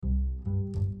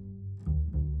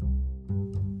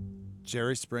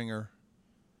Jerry Springer,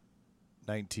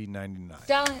 1999.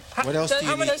 Darling, What else do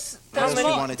you need? What else do you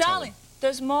want to tell darling, him?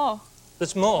 there's more.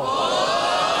 There's more.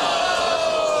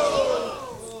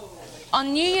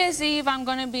 On New Year's Eve, I'm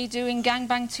going to be doing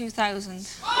Gangbang 2000.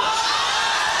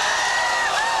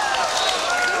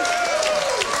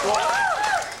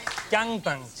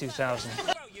 Gangbang 2000.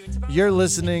 You're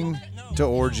listening to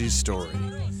Orgy Story,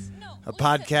 a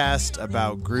podcast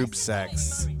about group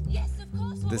sex.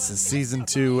 This is Season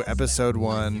 2, Episode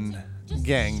 1,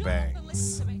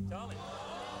 Gangbangs.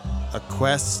 A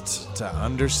quest to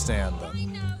understand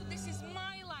them.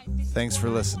 Thanks for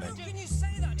listening.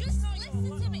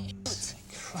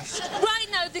 Right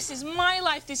now, this is my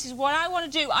life. This is what I want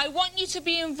to do. I want you to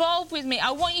be involved with me.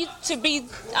 I want you to be there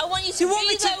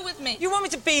with me. You want me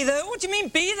to be there? What do you mean,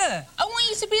 be there? I want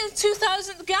you to be the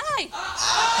 2000th guy.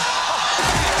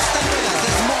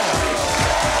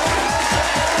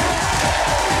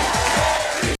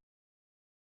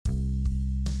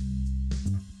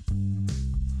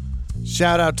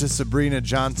 Shout out to Sabrina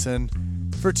Johnson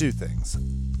for two things.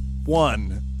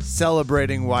 One,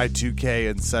 celebrating Y2K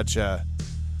in such a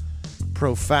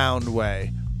profound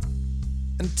way.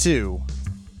 And two,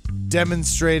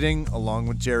 demonstrating, along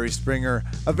with Jerry Springer,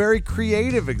 a very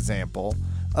creative example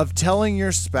of telling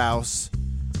your spouse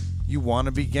you want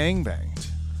to be gangbanged.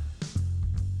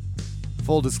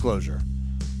 Full disclosure,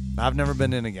 I've never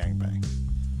been in a gangbang.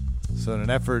 So in an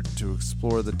effort to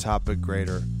explore the topic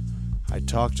greater, I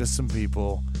talked to some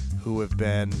people who have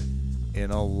been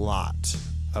in a lot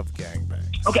of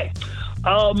gangbangs. Okay.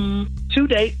 To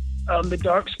date, the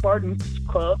Dark Spartans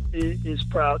Club is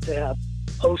proud to have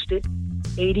hosted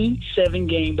 87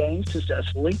 gangbangs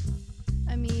successfully.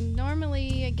 I mean,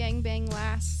 normally a gangbang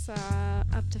lasts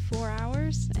up to 4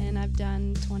 hours, and I've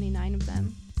done 29 of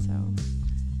them. So,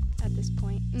 at this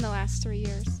point, in the last 3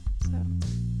 years. So.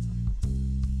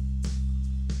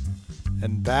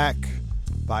 And back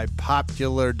by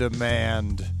popular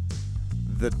demand,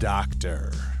 the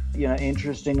Doctor. You know,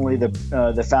 interestingly,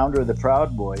 the founder of the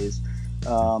Proud Boys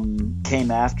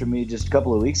came after me just a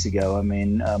couple of weeks ago. I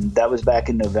mean, that was back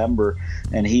in November,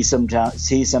 and he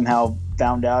somehow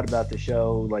found out about the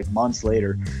show like months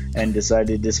later and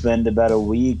decided to spend about a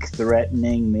week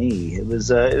threatening me. It was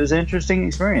an interesting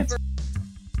experience.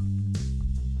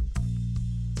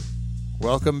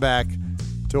 Welcome back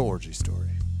to Orgy Story.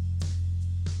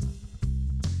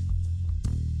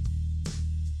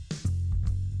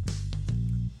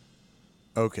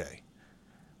 Okay.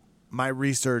 My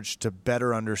research to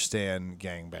better understand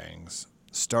gangbangs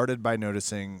started by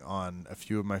noticing on a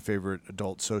few of my favorite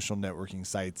adult social networking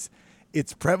sites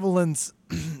its prevalence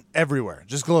everywhere,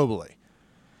 just globally.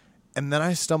 And then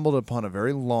I stumbled upon a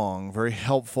very long, very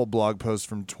helpful blog post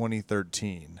from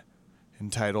 2013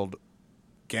 entitled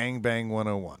Gangbang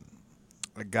 101,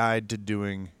 a guide to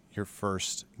doing your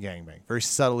first gangbang, very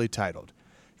subtly titled.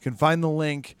 You can find the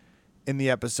link in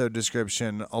the episode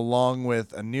description, along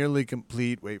with a nearly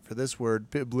complete, wait for this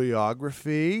word,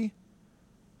 bibliography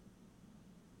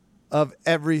of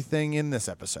everything in this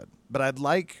episode. But I'd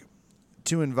like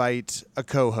to invite a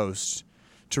co-host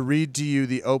to read to you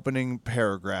the opening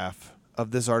paragraph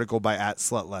of this article by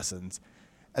 @SlutLessons,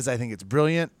 as I think it's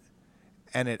brilliant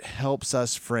and it helps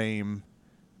us frame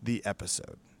the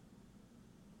episode.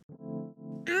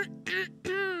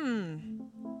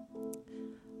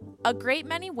 A great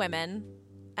many women,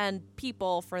 and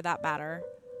people for that matter,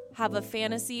 have a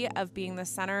fantasy of being the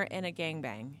center in a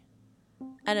gangbang.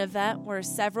 An event where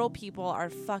several people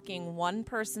are fucking one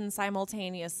person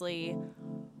simultaneously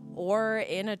or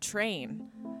in a train.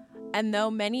 And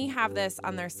though many have this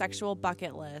on their sexual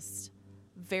bucket list,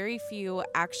 very few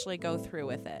actually go through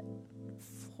with it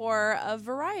for a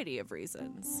variety of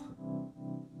reasons.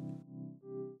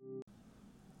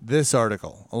 This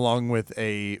article, along with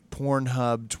a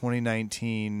Pornhub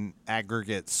 2019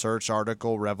 aggregate search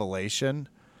article revelation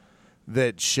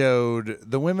that showed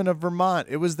the women of Vermont,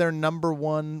 it was their number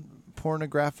one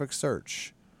pornographic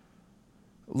search,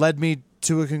 led me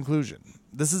to a conclusion.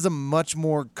 This is a much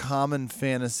more common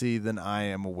fantasy than I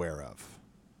am aware of.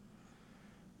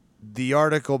 The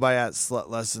article by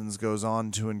 @SlutLessons goes on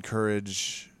to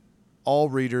encourage all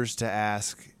readers to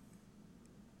ask,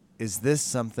 is this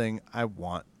something I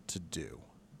want to do?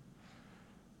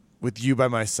 With you by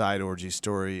my side, Orgy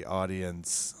Story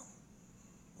audience,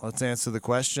 let's answer the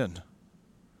question.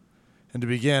 And to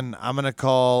begin, I'm going to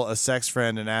call a sex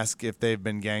friend and ask if they've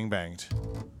been gangbanged.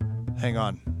 Hang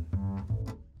on.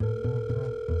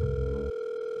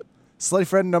 Slutty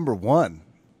friend number one.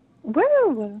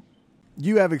 Woo!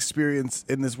 You have experience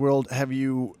in this world. Have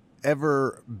you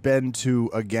ever been to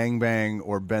a gangbang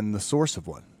or been the source of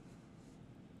one?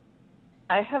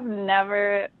 I have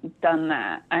never done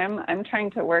that. I'm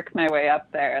trying to work my way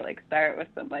up there, like start with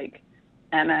some like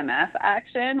MMF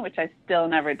action, which I still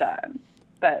never done.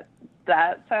 But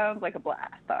that sounds like a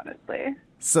blast, honestly.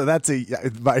 So that's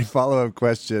my follow-up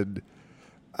question.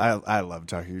 I love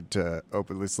talking to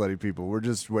openly slutty people. We're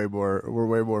just way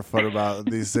more fun about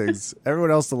these things.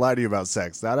 Everyone else will lie to you about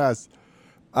sex, not us.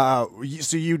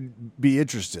 So you'd be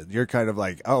interested. You're kind of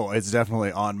like, oh, it's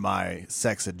definitely on my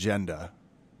sex agenda.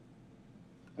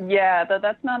 Yeah,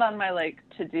 that's not on my like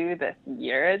to do this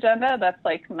year agenda. That's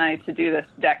like my to do this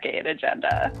decade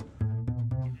agenda.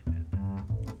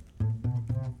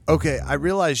 Okay, I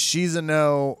realize she's a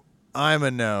no, I'm a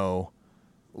no.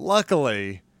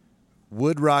 Luckily,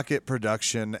 Wood Rocket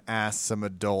Production asked some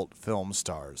adult film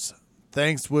stars.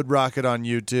 Thanks, Wood Rocket on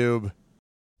YouTube.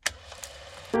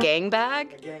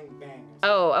 Gangbag? Gangbang.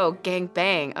 Oh,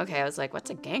 gangbang. Okay, I was like, what's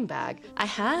a gangbag? I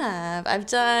have. I've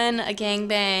done a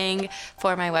gangbang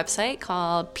for my website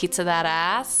called Pizza That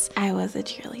Ass. I was a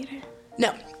cheerleader.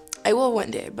 No, I will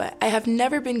one day, but I have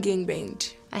never been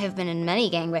gangbanged. I have been in many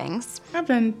gangbangs. I've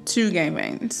done 2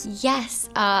 gangbangs. Yes,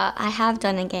 I have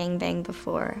done a gangbang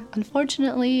before.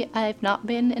 Unfortunately, I've not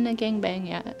been in a gangbang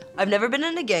yet. I've never been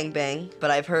in a gangbang, but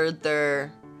I've heard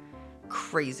they're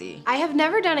crazy. I have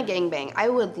never done a gangbang. I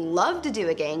would love to do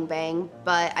a gangbang,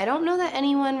 but I don't know that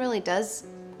anyone really does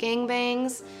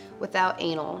gangbangs without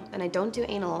anal, and I don't do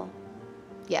anal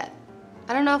yet.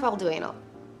 I don't know if I'll do anal,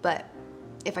 but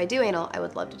if I do anal, I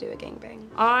would love to do a gangbang.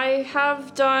 I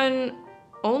have done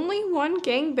only one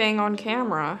gangbang on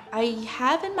camera. I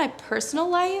have in my personal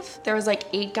life. There was like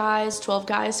 8 guys, 12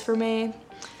 guys for me.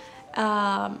 But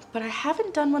I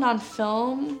haven't done one on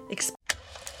film.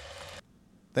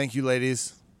 Thank you,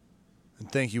 ladies. And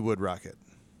thank you, Wood Rocket.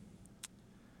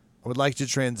 I would like to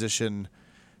transition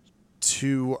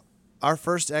to our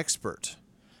first expert.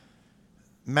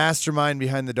 Mastermind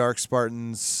behind the Dark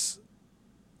Spartans.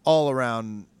 All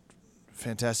around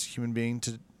fantastic human being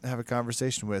to have a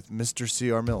conversation with, Mr.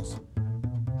 C.R. Mills.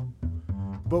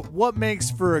 But what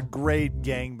makes for a great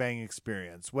gangbang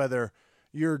experience? Whether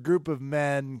you're a group of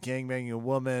men gangbanging a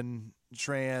woman,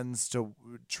 trans to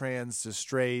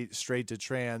straight to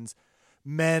trans,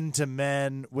 men to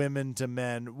men, women to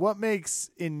men. What makes,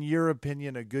 in your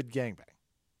opinion, a good gangbang?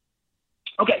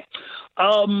 Okay.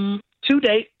 To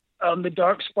date, the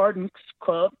Dark Spartans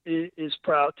Club is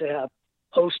proud to have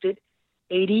hosted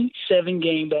 87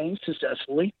 gangbangs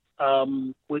successfully,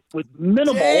 with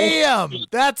minimal. Damn,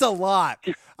 that's a lot.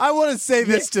 I want to say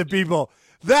this to people.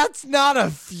 That's not a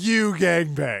few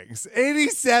gangbangs.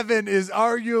 87 is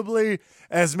arguably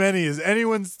as many as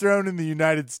anyone's thrown in the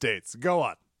United States. Go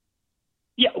on.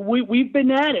 Yeah, we've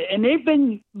been at it, and they've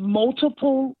been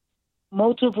multiple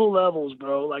levels,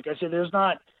 bro. Like I said, there's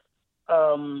not.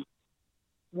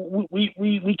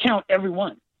 We count every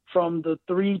one from the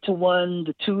 3-to-1,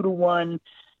 the 2-to-1.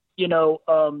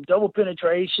 Double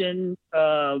penetration.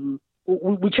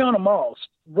 We count them all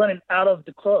running out of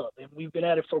the club, and we've been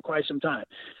at it for quite some time.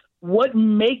 What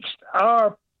makes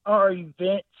our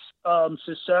events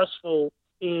successful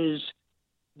is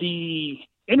the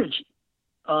energy.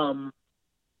 When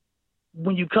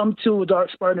you come to a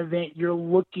Dark Spartan event, you're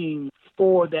looking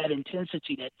for that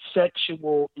intensity, that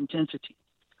sexual intensity.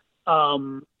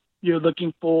 You're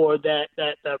looking for that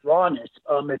rawness.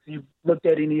 If you've looked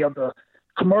at any of the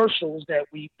commercials that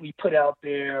we put out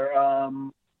there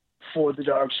for the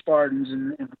Dark Spartans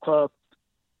and the club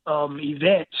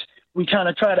events, we kind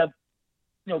of try to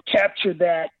capture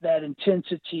that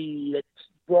intensity, that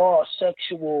raw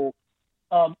sexual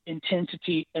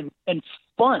intensity and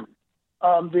fun.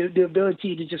 The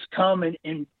ability to just come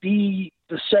and be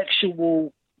the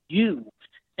sexual you.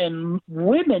 And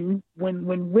women,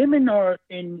 when women are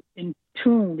in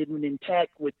tune and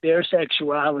intact with their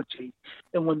sexuality,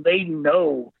 and when they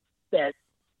know that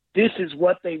this is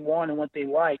what they want and what they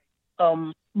like,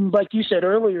 like you said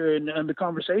earlier in the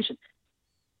conversation,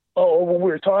 or when we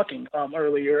were talking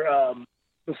earlier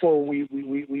before we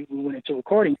went into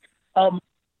recording,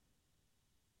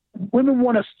 women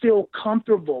want to feel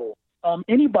comfortable.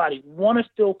 Anybody want to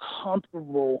feel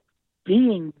comfortable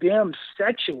being them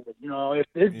sexually. If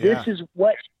this is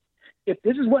what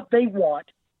they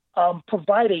want,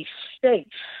 provide a space.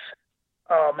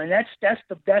 And that's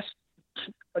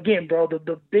again, bro,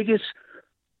 the biggest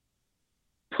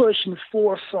push and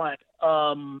forefront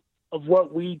of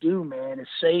what we do, man, is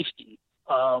safety.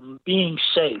 Being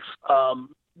safe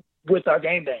with our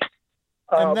gangbang.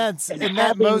 And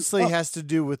that mostly has to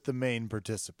do with the main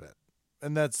participant.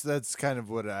 And that's kind of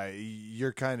what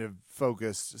you're kind of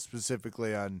focused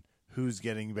specifically on who's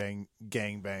getting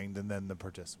gang banged and then the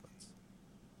participants.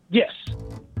 Yes.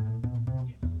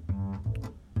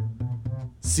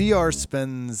 ZR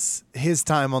spends his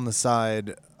time on the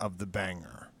side of the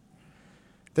banger.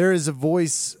 There is a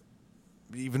voice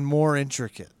even more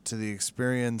intricate to the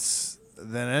experience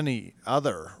than any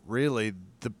other, really,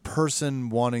 the person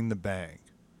wanting the bang.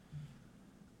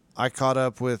 I caught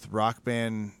up with rock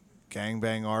band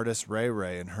gangbang artist Ray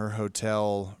Ray in her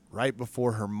hotel right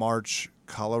before her March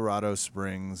Colorado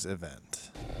Springs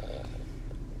event.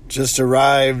 Just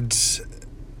arrived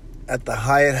at the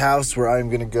Hyatt House where I'm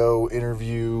going to go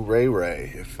interview Ray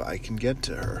Ray if I can get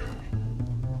to her.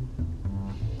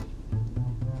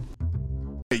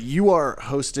 You are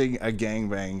hosting a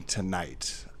gangbang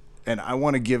tonight, and I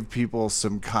want to give people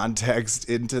some context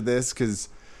into this because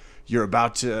you're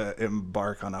about to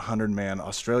embark on a 100-man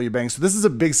Australia bang. So this is a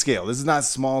big scale. This is not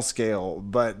small scale,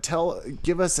 but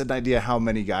give us an idea how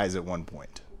many guys at one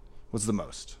point. What's the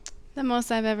most? The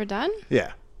most I've ever done?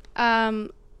 Yeah.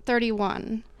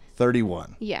 31.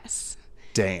 31. Yes.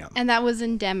 Damn. And that was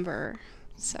in Denver.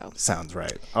 So sounds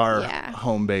right. Our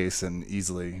home base and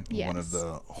easily one of Yes.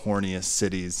 the horniest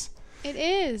cities. It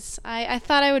is. I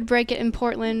thought I would break it in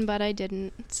Portland, but I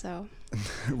didn't. So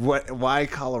Why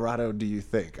Colorado, do you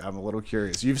think? I'm a little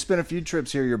curious. You've spent a few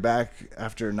trips here. You're back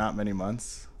after not many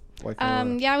months. Why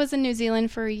Colorado? yeah, I was in New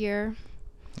Zealand for a year.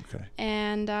 Okay.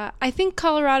 And I think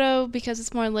Colorado, because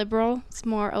it's more liberal, it's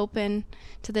more open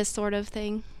to this sort of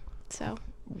thing. So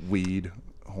Weed,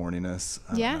 horniness.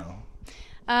 I yeah. don't know.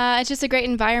 It's just a great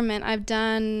environment. I've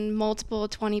done multiple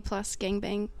 20-plus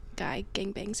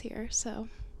gangbangs here. So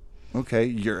Okay,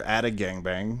 you're at a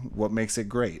gangbang. What makes it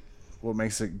great? What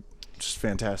makes it just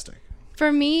fantastic?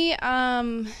 for me,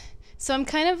 so I'm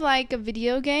kind of like a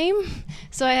video game.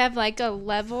 So I have like a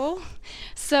level.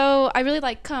 So I really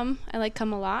like cum. I like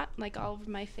cum a lot, like all over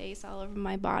my face, all over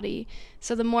my body.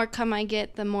 So the more cum I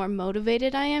get, the more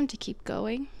motivated I am to keep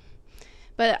going.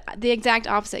 But the exact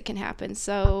opposite can happen.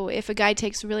 So if a guy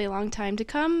takes a really long time to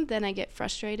come, then I get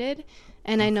frustrated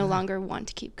and I no longer want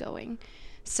to keep going.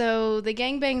 So the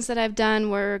gangbangs that I've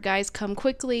done where guys come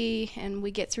quickly and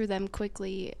we get through them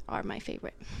quickly are my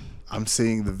favorite. I'm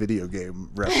seeing the video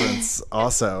game reference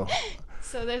also.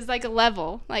 So there's like a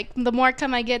level. Like the more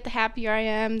cum I get, the happier I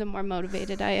am, the more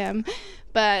motivated I am.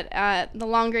 But the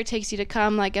longer it takes you to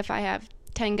come, like if I have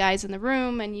 10 guys in the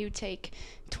room and you take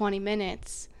 20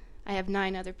 minutes, I have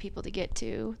 9 other people to get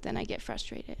to, then I get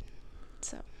frustrated.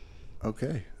 So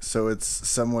Okay, so it's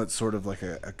somewhat sort of like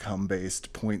a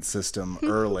cum-based point system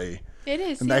early. It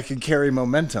is. And that can carry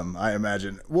momentum, I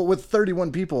imagine. Well, with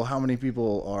 31 people, how many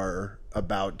people are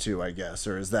about to, I guess?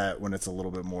 Or is that when it's a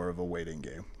little bit more of a waiting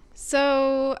game?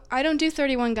 So I don't do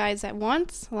 31 guys at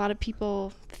once. A lot of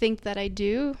people think that I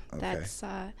do. Okay.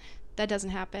 That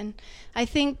doesn't happen. I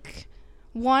think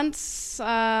once,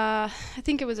 I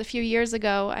think it was a few years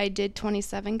ago, I did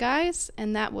 27 guys,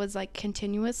 and that was like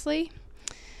continuously.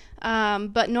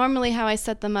 But normally how I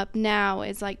set them up now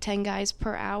is like 10 guys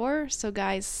per hour. So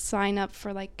guys sign up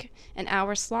for like an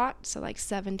hour slot, so like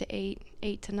 7 to 8,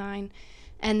 8 to 9,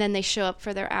 and then they show up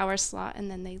for their hour slot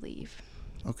and then they leave.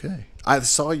 Okay. I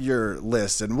saw your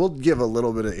list, and we'll give a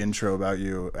little bit of intro about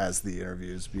you as the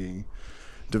interview is being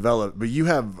developed, but you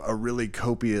have a really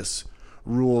copious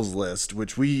rules list,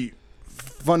 which we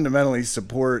fundamentally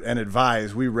support and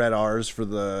advise. We read ours for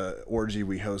the orgy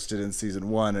we hosted in season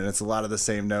 1, and it's a lot of the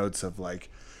same notes of like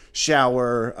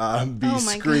shower, be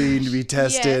screened, be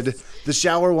tested. Yes. The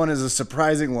shower one is a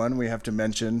surprising one, we have to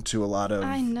mention to a lot of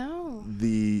I know.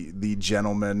 the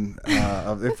gentlemen.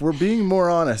 If we're being more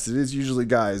honest, it is usually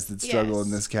guys that struggle Yes.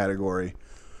 in this category.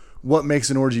 What makes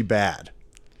an orgy bad?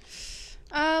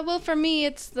 Well, for me,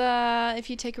 it's if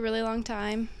you take a really long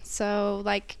time. So,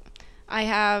 like, I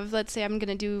have, let's say I'm going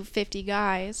to do 50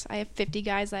 guys. I have 50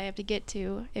 guys I have to get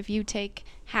to. If you take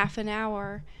half an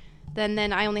hour, then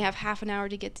I only have half an hour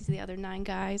to get to the other 9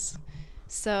 guys.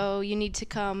 So you need to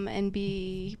come and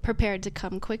be prepared to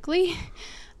come quickly.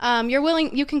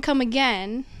 You can come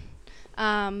again,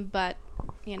 but,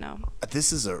 you know.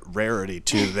 This is a rarity,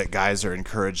 too, that guys are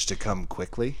encouraged to come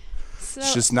quickly. So,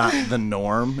 It's just not the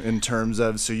norm in terms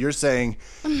of, so you're saying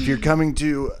if you're coming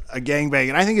to a gangbang,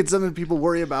 and I think it's something people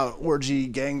worry about orgy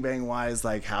gangbang wise,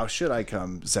 like how should I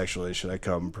come sexually? Should I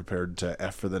come prepared to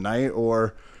F for the night?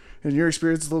 Or in your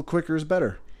experience, a little quicker is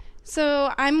better?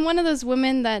 So I'm one of those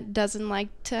women that doesn't like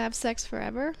to have sex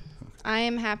forever. I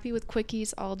am happy with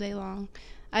quickies all day long.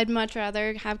 I'd much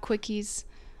rather have quickies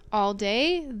all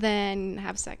day than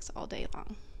have sex all day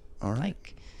long. All right.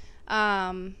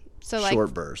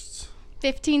 Short bursts.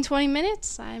 15, 20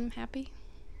 minutes, I'm happy.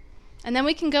 And then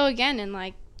we can go again in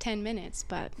like 10 minutes,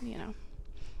 but, you know,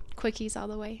 quickies all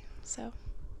the way. So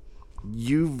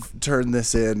you've turned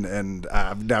this in, and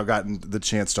I've now gotten the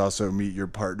chance to also meet your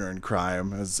partner in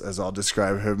crime, as I'll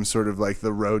describe him, sort of like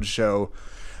the road show.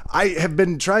 I have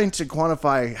been trying to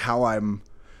quantify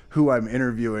who I'm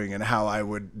interviewing and how I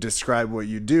would describe what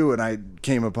you do, and I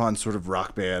came upon sort of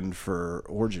Rock Band for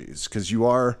Orgies, because you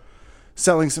are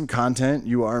selling some content,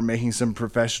 you are making some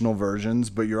professional versions,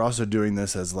 but you're also doing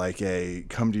this as like a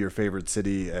come to your favorite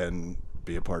city and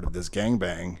be a part of this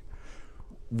gangbang.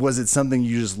 Was it something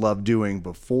you just loved doing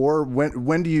before?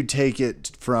 When do you take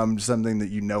it from something that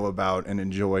you know about and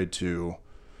enjoy to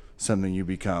something you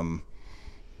become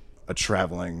a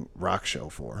traveling rock show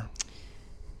for?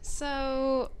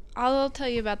 So I'll tell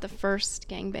you about the first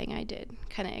gangbang I did.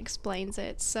 Kind of explains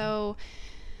it. So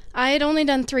I had only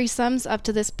done threesomes up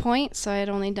to this point, so I had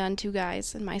only done 2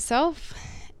 guys and myself.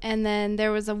 And then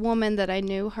there was a woman that I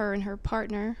knew, her and her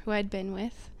partner, who I'd been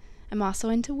with. I'm also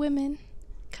into women,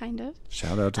 kind of.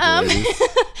 Shout out to the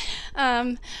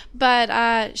ladies.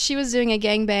 But she was doing a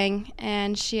gangbang,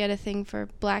 and she had a thing for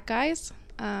black guys.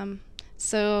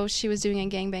 So she was doing a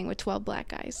gangbang with 12 black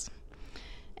guys.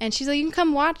 And she's like, you can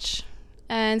come watch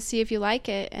and see if you like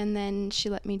it. And then she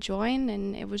let me join,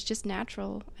 and it was just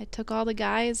natural. I took all the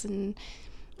guys, and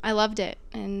I loved it.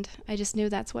 And I just knew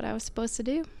that's what I was supposed to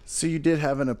do. So you did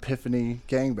have an epiphany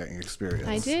gangbang experience.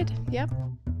 I did, yep.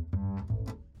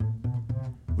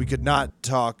 We could not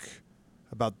talk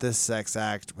about this sex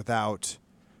act without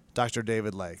Dr.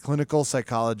 David Ley, clinical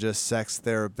psychologist, sex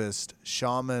therapist,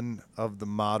 shaman of the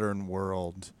modern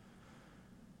world.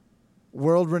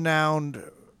 World-renowned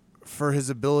for his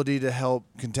ability to help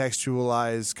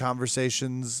contextualize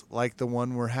conversations like the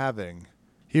one we're having.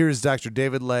 Here is Dr.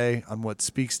 David Ley on what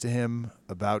speaks to him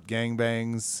about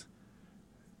gangbangs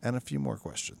and a few more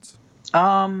questions.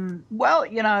 Well,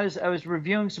 I was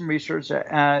reviewing some research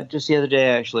just the other day,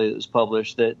 actually, that was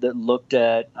published that looked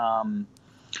at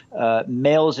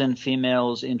males and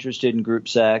females interested in group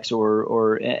sex,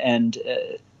 and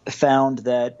found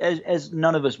that, as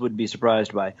none of us would be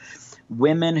surprised by,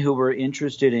 women who were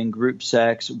interested in group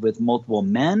sex with multiple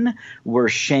men were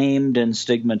shamed and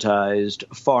stigmatized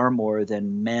far more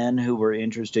than men who were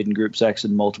interested in group sex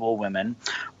with multiple women.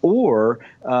 Or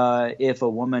if a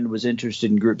woman was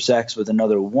interested in group sex with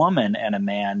another woman and a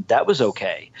man, that was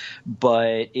okay.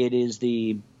 But it is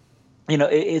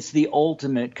it's the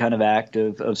ultimate kind of act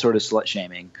of sort of slut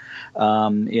shaming.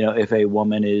 If a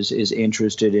woman is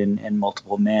interested in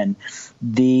multiple men,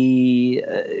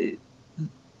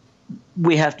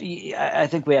 I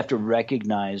think we have to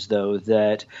recognize, though,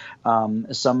 that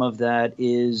some of that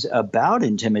is about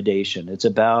intimidation. It's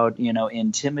about,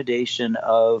 intimidation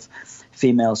of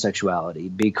female sexuality,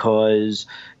 because,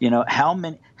 how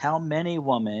many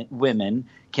women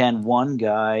can one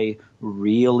guy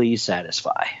really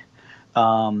satisfy?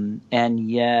 And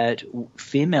yet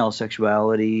female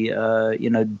sexuality,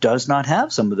 does not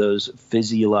have some of those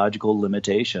physiological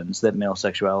limitations that male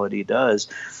sexuality does.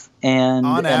 And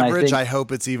on average, I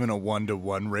hope it's even a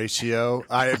 1-to-1 ratio.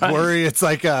 I worry it's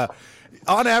like on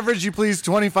average, you please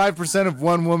 25% of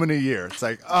one woman a year. It's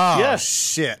like, oh, yes.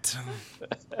 Shit.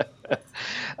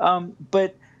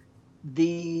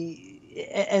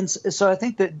 So I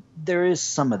think that there is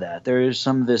some of that. There is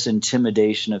some of this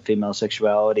intimidation of female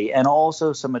sexuality, and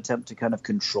also some attempt to kind of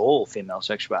control female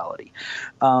sexuality.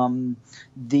 One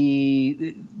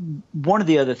of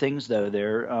the other things, though,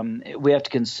 we have to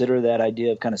consider that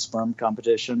idea of kind of sperm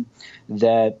competition,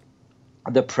 that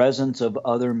the presence of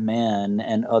other men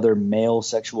and other male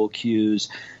sexual cues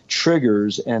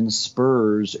triggers and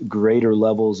spurs greater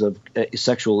levels of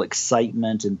sexual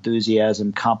excitement,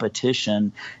 enthusiasm,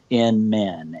 competition in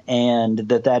men, and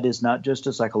that is not just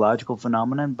a psychological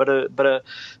phenomenon, but a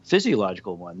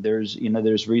physiological one. There's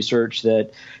research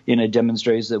that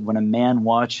demonstrates that when a man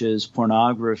watches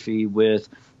pornography with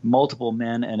multiple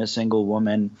men and a single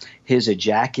woman, his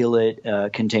ejaculate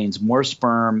contains more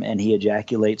sperm, and he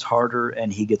ejaculates harder,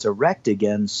 and he gets erect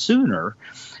again sooner,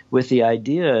 with the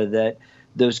idea that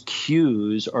those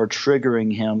cues are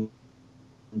triggering him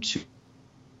to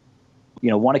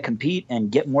want to compete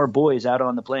and get more boys out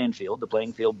on the playing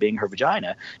field being her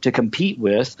vagina, to compete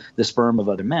with the sperm of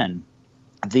other men.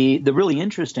 The really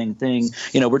interesting thing,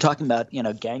 we're talking about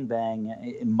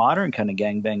gangbang, modern kind of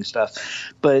gangbang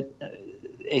stuff, but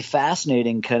a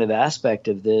fascinating kind of aspect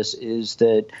of this is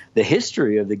that the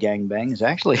history of the gangbang is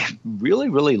actually really,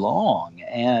 really long,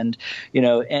 and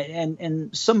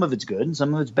and some of it's good and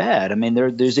some of it's bad. I mean,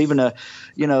 there's even a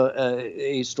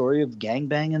story of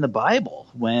gangbang in the Bible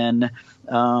when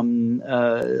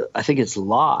I think it's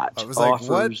Lot. I was like,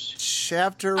 what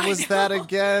chapter was that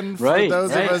again? For Right,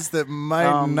 those right. of us that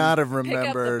might not have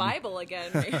remembered. Pick up the Bible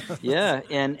again. Yeah,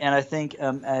 and I think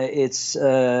it's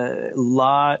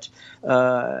Lot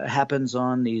happens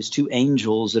on these two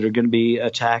angels that are going to be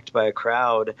attacked by a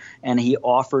crowd, and he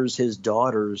offers his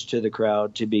daughters to the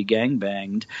crowd to be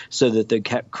gangbanged so that the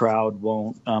crowd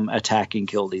won't attack and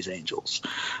kill these angels.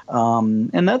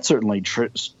 And that's certainly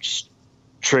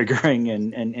triggering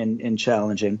and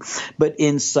challenging. But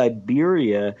in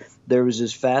Siberia, there was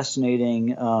this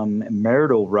fascinating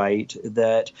marital rite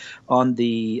that on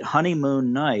the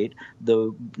honeymoon night,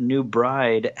 the new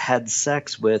bride had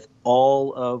sex with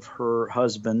all of her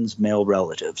husband's male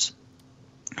relatives.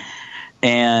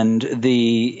 And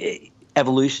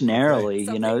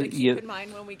evolutionarily, keep in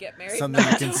mind when we get married. Something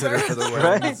to consider for the wedding.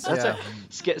 Right? That's right.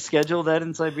 Schedule that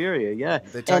in Siberia, yeah.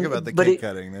 They talk about the cake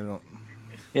cutting. They don't.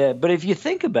 Yeah, but if you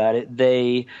think about it,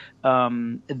 they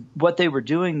what they were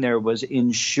doing there was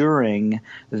ensuring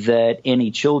that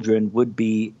any children would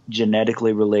be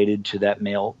genetically related to that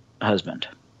male husband,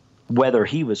 whether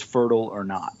he was fertile or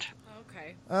not.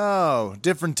 Okay. Oh,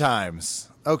 different times.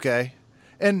 Okay.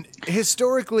 And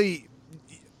historically,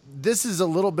 this is a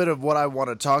little bit of what I want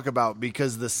to talk about,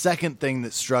 because the second thing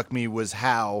that struck me was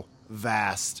how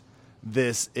vast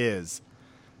this is.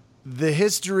 The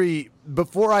history,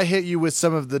 before I hit you with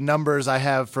some of the numbers I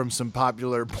have from some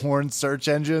popular porn search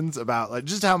engines about like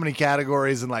just how many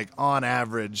categories and like on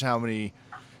average how many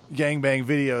gangbang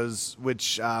videos,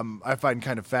 which I find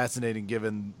kind of fascinating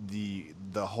given the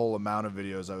whole amount of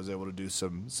videos I was able to do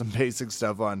some basic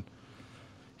stuff on.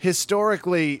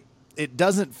 Historically, it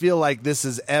doesn't feel like this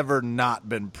has ever not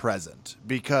been present,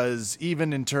 because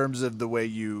even in terms of the way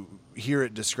you hear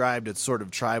it described, it's sort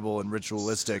of tribal and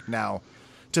ritualistic now,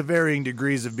 to varying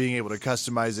degrees of being able to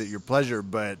customize it your pleasure.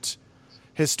 But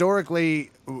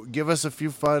historically, give us a few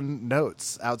fun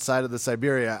notes outside of the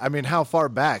Siberia. I mean, how far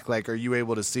back? Like, are you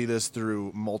able to see this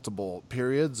through multiple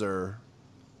periods, or?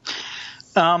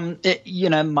 It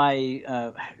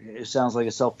sounds like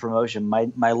a self-promotion.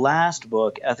 My last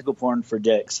book, Ethical Porn for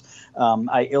Dicks,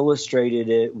 I illustrated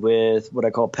it with what I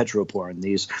call petroporn,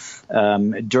 these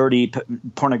dirty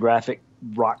pornographic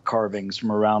rock carvings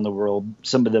from around the world,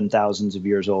 some of them thousands of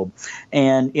years old.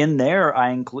 And in there,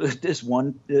 I include this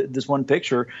one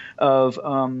picture of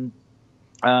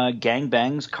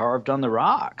gangbangs carved on the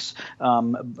rocks.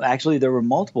 Actually, there were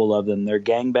multiple of them. There are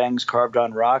gangbangs carved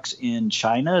on rocks in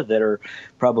China that are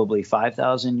probably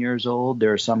 5,000 years old.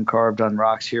 There are some carved on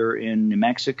rocks here in New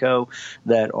Mexico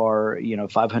that are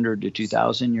 500 to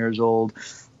 2,000 years old.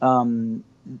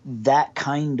 That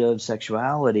kind of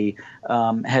sexuality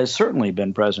has certainly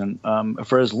been present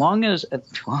for as long as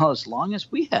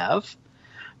we have.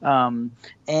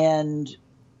 And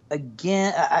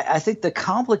again, I think the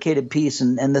complicated piece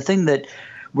and the thing that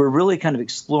we're really kind of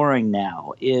exploring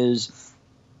now is,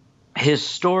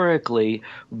 historically,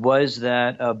 was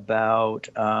that about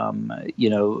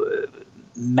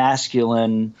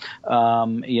masculine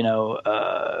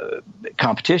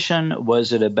competition?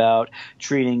 Was it about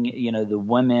treating the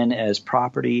women as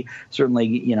property?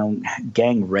 Certainly,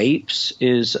 gang rapes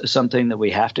is something that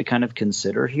we have to kind of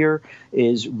consider here,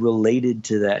 is related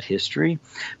to that history.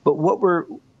 But what we're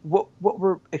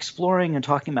exploring and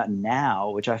talking about now,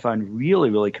 which I find really,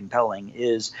 really compelling,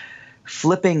 is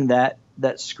flipping that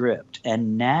script,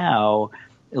 and now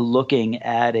looking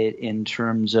at it in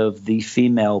terms of the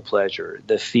female pleasure,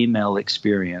 the female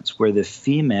experience, where the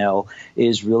female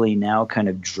is really now kind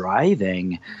of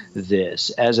driving this,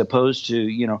 as opposed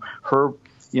to, her,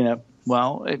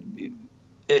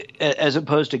 as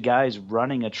opposed to guys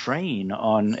running a train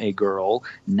on a girl.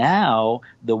 Now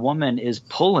the woman is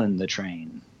pulling the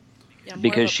train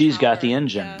because she's got the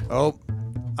engine. Yeah. Oh,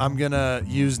 I'm going to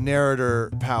use narrator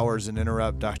powers and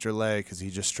interrupt Dr. Lay because he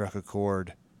just struck a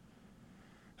chord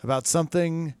about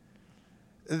something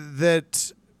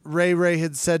that Ray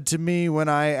had said to me when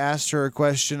I asked her a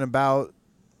question about,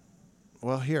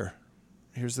 well,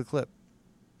 here's the clip.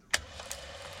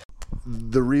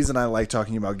 The reason I like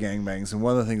talking about gangbangs, and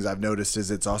one of the things I've noticed,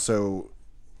 is it's also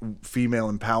female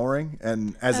empowering.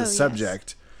 And as a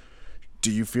subject, do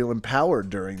you feel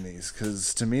empowered during these?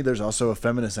 Because to me, there's also a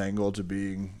feminist angle to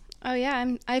being... Oh, yeah.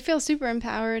 I feel super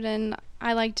empowered, and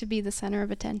I like to be the center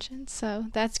of attention, so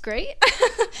that's great.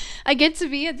 I get to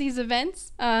be at these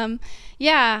events.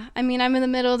 Yeah, I mean, I'm in the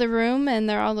middle of the room, and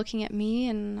they're all looking at me,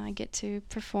 and I get to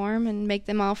perform and make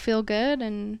them all feel good,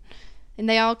 and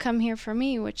they all come here for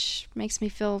me, which makes me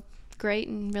feel great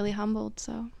and really humbled.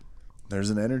 So there's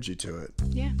an energy to it.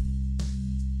 Yeah.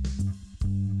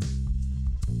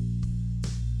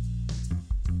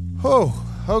 Oh,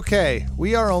 okay.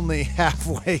 We are only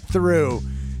halfway through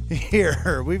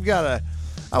here.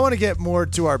 I want to get more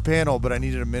to our panel, but I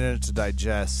needed a minute to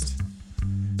digest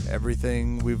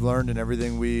everything we've learned and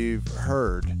everything we've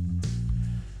heard.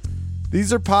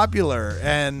 These are popular,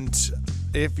 and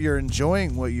if you're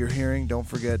enjoying what you're hearing, don't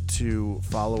forget to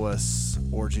follow us,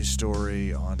 Orgy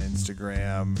Story, on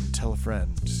Instagram. Tell a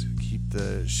friend. Keep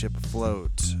the ship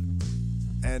afloat.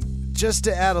 And just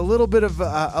to add a little bit of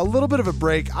a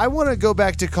break, I want to go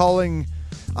back to calling.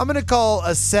 I'm going to call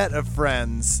a set of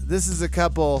friends. This is a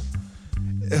couple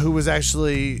who was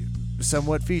actually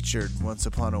somewhat featured once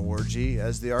upon a orgy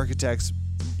as the architects.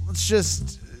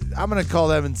 I'm going to call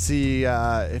them and see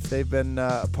if they've been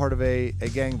a part of a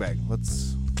gangbang.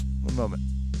 One moment.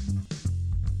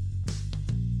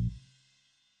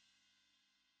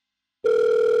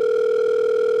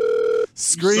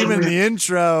 Screaming the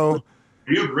intro.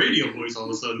 You have radio voice all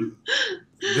of a sudden.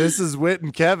 This is Whit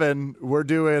and Kevin. We're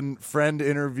doing Friend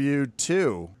Interview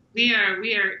 2. We are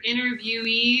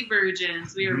interviewee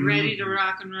virgins. We are ready to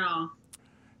rock and roll.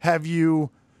 Have you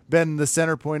been the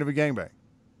center point of a gangbang?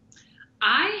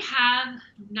 I have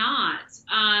not.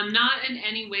 Not in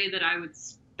any way that I would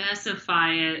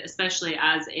specify it, especially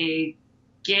as a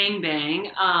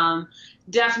gangbang.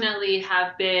 Definitely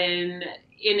have been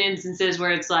in instances where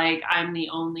it's like I'm the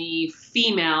only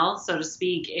female, so to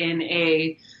speak, in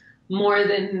a more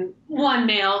than one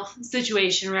male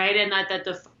situation, right? And that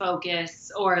the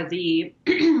focus or the,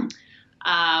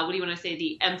 what do you want to say,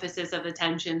 the emphasis of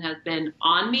attention has been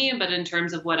on me. But in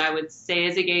terms of what I would say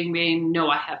as a gangbang,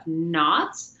 no, I have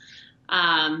not.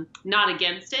 Not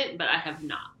against it, but I have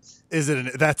not.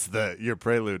 You're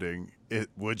preluding it.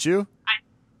 Would you?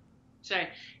 Sorry.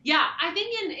 Yeah, I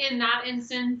think in that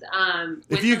instance,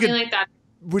 if you could, like that,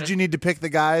 would you need to pick the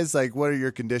guys? Like, what are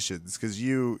your conditions? Because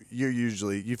you're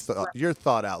a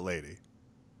thought out lady.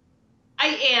 I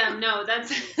am. No,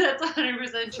 that's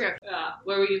 100% true.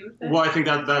 What were you? Well, I think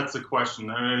that's a question.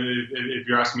 I mean, if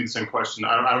you're asking me the same question,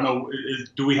 I don't know.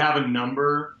 Do we have a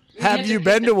number? Have you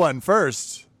been to one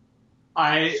first?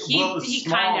 It's small. Like he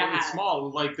kind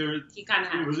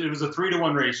of had. It was a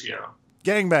 3-to-1 ratio.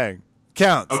 Gangbang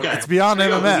counts. Okay. It's beyond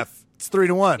MMF. It's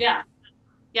 3-to-1. Yeah.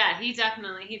 Yeah, he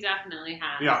definitely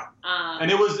has. Yeah. And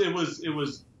it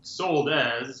was sold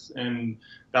as, and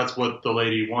that's what the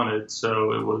lady wanted.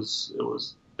 So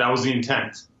that was the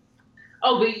intent.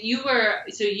 Oh, but you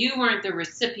weren't the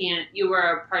recipient. You were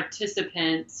a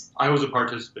participant. I was a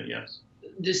participant. Yes.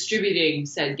 Distributing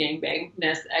said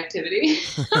gangbangness activity.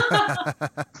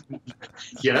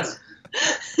 Yes.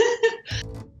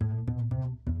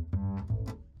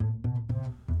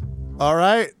 All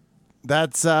right.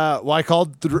 That's I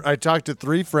talked to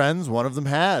 3 friends. One of them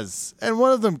has, and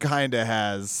one of them kind of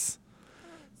has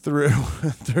through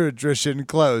attrition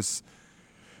close.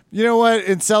 You know what?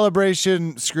 In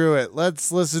celebration, screw it.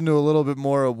 Let's listen to a little bit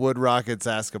more of Wood Rocket's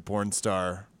Ask a Porn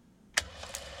Star.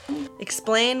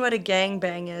 Explain what a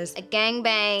gangbang is. A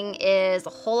gangbang is a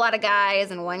whole lot of guys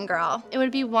and one girl. It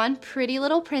would be one pretty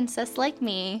little princess like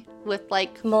me with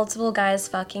like multiple guys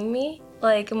fucking me.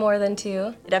 Like more than 2.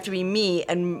 It'd have to be me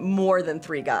and more than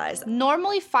 3 guys.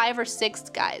 Normally 5 or 6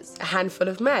 guys. A handful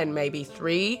of men, maybe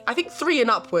 3. I think 3 and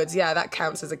upwards, yeah, that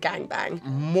counts as a gangbang.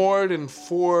 More than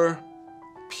 4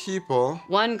 people.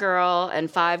 1 girl and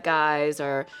 5 guys,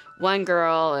 or 1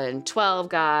 girl and 12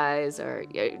 guys, or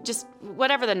just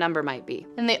whatever the number might be.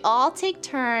 And they all take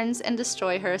turns and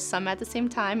destroy her, some at the same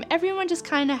time. Everyone just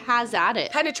kind of has at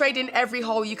it. Penetrating every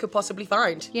hole you could possibly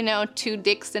find. 2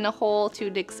 dicks in a hole, 2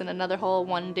 dicks in another hole,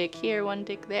 1 dick here, 1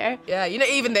 dick there. Yeah,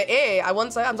 even the ear. I'm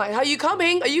like, are you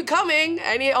coming? Are you coming?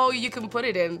 Any hole you can put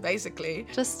it in, basically.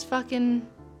 Just fucking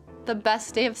the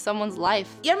best day of someone's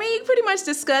life. Yeah, I mean, you pretty much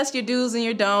discuss your do's and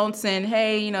your don'ts and,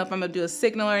 hey, if I'm gonna do a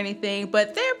signal or anything,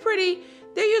 but they're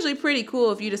usually pretty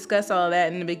cool if you discuss all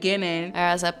that in the beginning.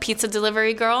 I was a pizza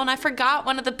delivery girl and I forgot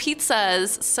one of the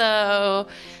pizzas, so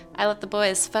I let the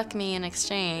boys fuck me in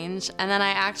exchange. And then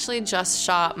I actually just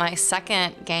shot my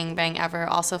second gangbang ever,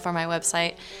 also for my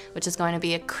website, which is going to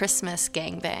be a Christmas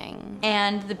gangbang.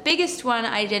 And the biggest one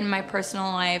I did in my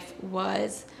personal life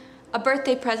was a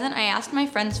birthday present I asked my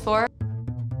friends for.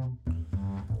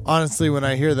 Honestly, when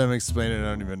I hear them explain it, I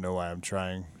don't even know why I'm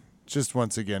trying. Just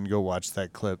once again, go watch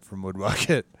that clip from Wood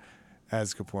Rocket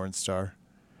Azka porn star.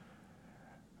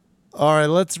 All right,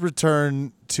 let's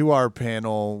return to our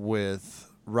panel with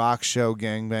rock show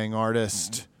gangbang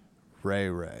artist Ray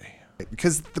Ray.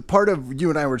 Because the part of you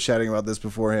and I were chatting about this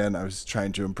beforehand, I was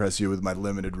trying to impress you with my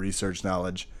limited research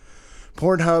knowledge.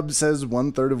 Pornhub says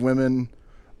 1/3 of women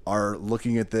are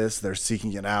looking at this. They're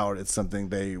seeking it out. It's something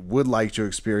they would like to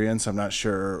experience. I'm not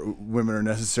sure women are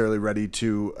necessarily ready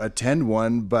to attend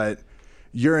one, but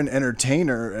you're an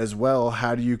entertainer as well.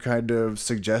 How do you kind of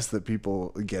suggest that people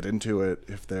get into it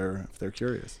if they're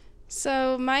curious?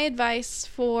 So my advice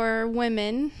for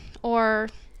women or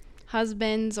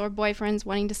husbands or boyfriends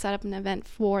wanting to set up an event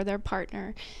for their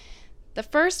partner, the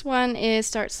first one is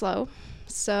start slow.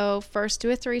 So first do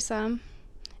a threesome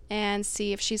and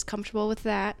see if she's comfortable with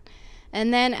that,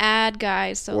 and then add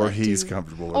guys. So or he's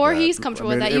comfortable with that. Or he's comfortable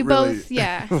with that. You really, both,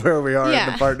 yeah. Where we are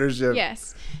in the partnership.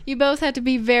 Yes. You both have to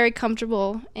be very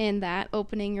comfortable in that,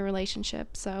 opening your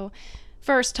relationship. So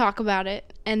first talk about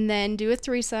it, and then do a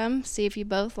threesome, see if you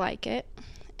both like it,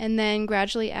 and then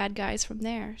gradually add guys from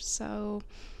there. So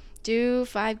do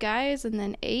 5 guys, and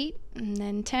then 8, and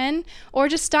then 10, or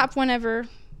just stop whenever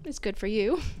it's good for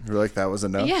you. You're like, that was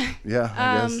enough? Yeah. Yeah,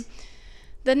 I guess.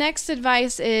 The next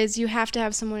advice is you have to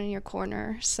have someone in your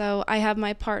corner. So I have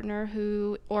my partner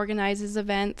who organizes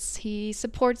events. He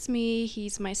supports me.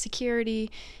 He's my security.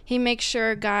 He makes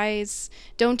sure guys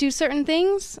don't do certain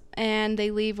things and they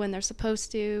leave when they're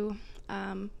supposed to.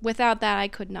 Without that, I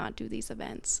could not do these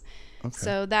events. Okay.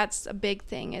 So that's a big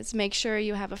thing, is make sure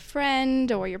you have a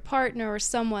friend or your partner or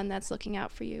someone that's looking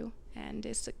out for you and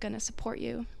is going to support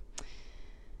you.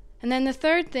 And then the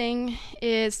third thing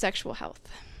is sexual health.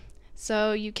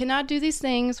 So you cannot do these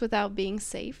things without being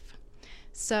safe.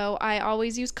 So I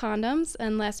always use condoms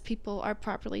unless people are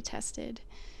properly tested.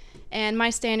 And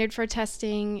my standard for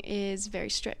testing is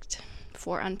very strict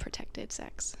for unprotected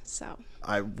sex. So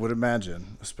I would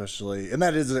imagine, especially, and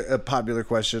that is a popular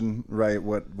question, right?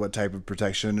 What type of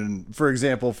protection? And for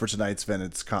example, for tonight's event,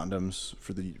 it's condoms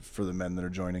for the men that are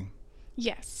joining.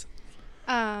 Yes.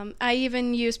 I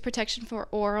even use protection for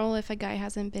oral if a guy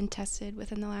hasn't been tested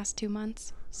within the last 2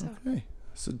 months. So. Okay.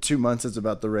 So 2 months is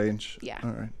about the range. Yeah. All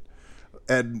right.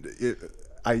 And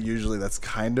I usually, that's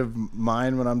kind of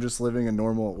mine when I'm just living a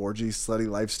normal orgy slutty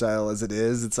lifestyle as it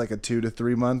is. It's like a 2 to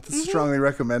 3 month. Mm-hmm. Strongly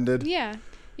recommended. Yeah.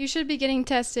 You should be getting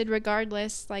tested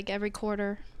regardless, like every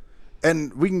quarter.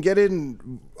 And we can get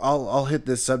in, I'll hit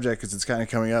this subject because it's kind of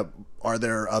coming up. Are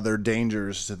there other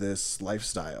dangers to this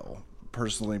lifestyle?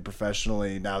 Personally,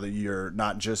 professionally, now that you're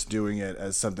not just doing it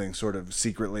as something sort of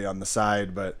secretly on the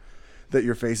side, but that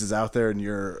your face is out there and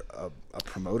you're a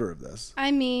promoter of this?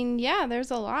 I mean, yeah, there's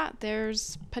a lot.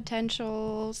 There's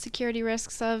potential security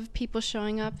risks of people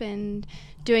showing up and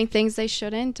doing things they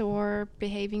shouldn't or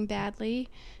behaving badly.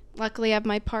 Luckily, I have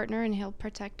my partner and he'll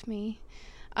protect me.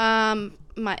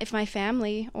 If my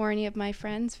family or any of my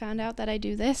friends found out that I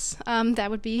do this, that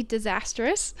would be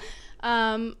disastrous.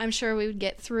 I'm sure we would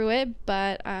get through it,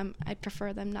 but I'd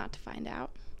prefer them not to find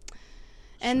out.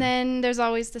 And then there's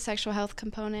always the sexual health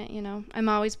component, you know. I'm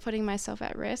always putting myself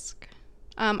at risk.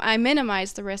 I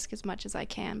minimize the risk as much as I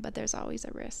can, but there's always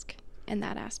a risk in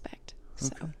that aspect.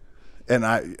 So. Okay.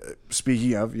 And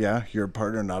speaking of, your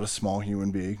partner, not a small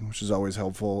human being, which is always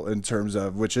helpful in terms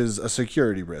of, which is a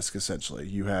security risk, essentially.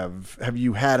 Have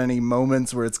you had any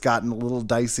moments where it's gotten a little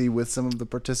dicey with some of the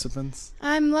participants?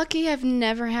 I'm lucky I've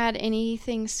never had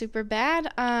anything super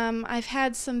bad. I've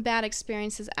had some bad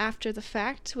experiences after the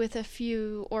fact with a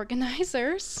few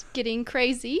organizers getting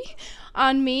crazy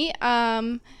on me.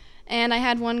 And I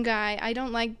had one guy, I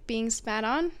don't like being spat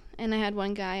on, and I had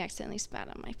one guy accidentally spat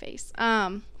on my face.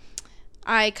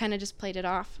 I kind of just played it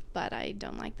off, but I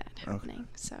don't like that happening. Okay.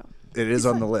 So it is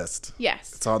on the list.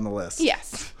 Yes. It's on the list.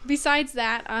 Yes. Besides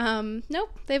that, nope,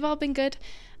 they've all been good.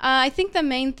 I think the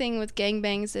main thing with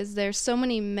gangbangs is there's so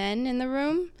many men in the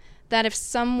room that if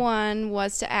someone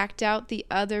was to act out, the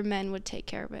other men would take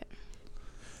care of it.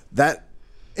 That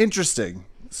interesting.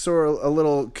 Sort of a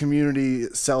little community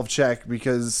self-check,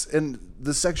 because in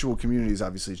the sexual community has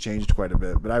obviously changed quite a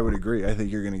bit, but I would agree. I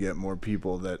think you're going to get more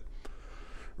people that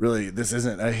really, this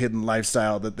isn't a hidden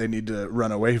lifestyle that they need to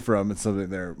run away from. It's something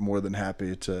they're more than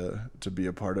happy to be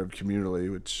a part of communally,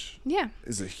 which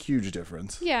is a huge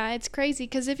difference. Yeah, it's crazy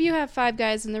because if you have 5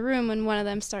 guys in the room and one of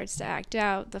them starts to act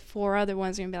out, the 4 other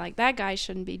ones are going to be like, that guy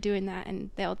shouldn't be doing that, and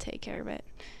they'll take care of it.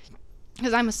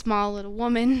 Because I'm a small little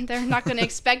woman. They're not going to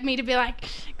expect me to be like,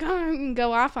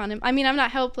 go off on him. I mean, I'm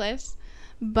not helpless,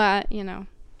 but, you know,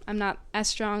 I'm not as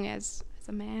strong as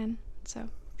a man, so.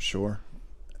 Sure.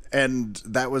 And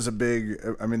that was a big,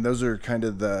 I mean, those are kind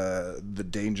of the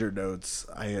danger notes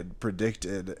I had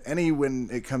predicted. Any when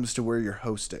it comes to where you're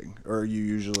hosting, or are you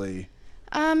usually...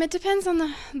 It depends on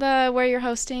the where you're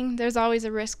hosting. There's always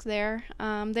a risk there.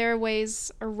 There are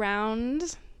ways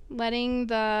around letting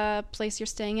the place you're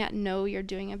staying at know you're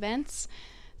doing events.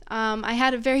 I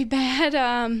had a very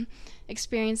bad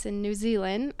experience in New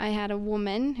Zealand. I had a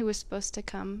woman who was supposed to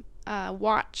come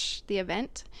watch the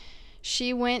event.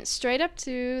 She went straight up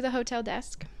to the hotel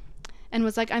desk and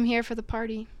was like, "I'm here for the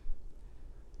party."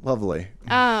 Lovely.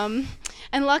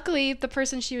 And luckily, the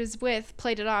person she was with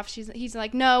played it off. He's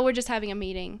like, "No, we're just having a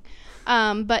meeting."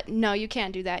 But no, you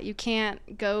can't do that. You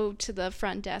can't go to the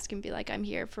front desk and be like, "I'm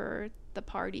here for the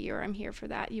party," or "I'm here for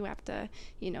that." You have to,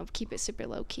 keep it super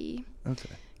low key. Okay.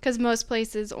 Because most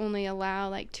places only allow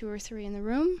like 2 or 3 in the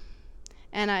room,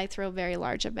 and I throw very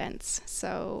large events,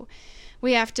 so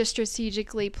we have to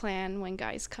strategically plan when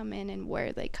guys come in and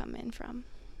where they come in from.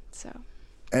 So.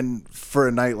 And for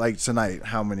a night like tonight,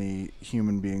 how many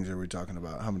human beings are we talking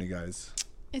about? How many guys?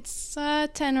 It's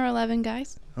 10 or 11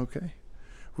 guys. Okay.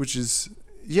 Which is,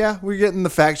 yeah, we're getting the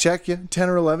fact check. Yeah, 10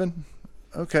 or 11.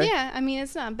 Okay. Yeah, I mean,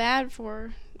 it's not bad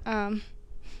for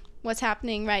what's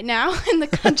happening right now in the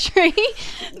country,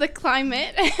 the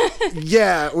climate.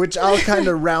 Yeah, which I'll kind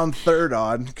of round third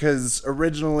on, because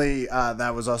originally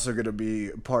that was also going to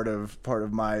be part of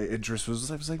my interest. I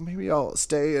was like, maybe I'll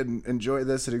stay and enjoy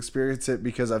this and experience it,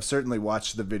 because I've certainly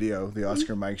watched the video, the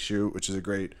Oscar Mike shoot, which is a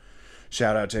great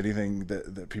shout out to anything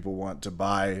that people want to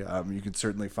buy. You can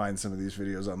certainly find some of these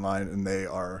videos online, and they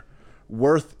are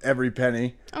worth every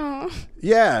penny. Oh,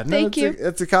 yeah, no, thank you.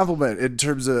 It's a compliment in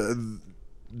terms of.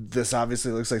 This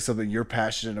obviously looks like something you're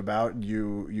passionate about.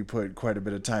 You put quite a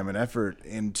bit of time and effort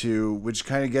into, which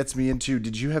kind of gets me into,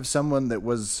 did you have someone that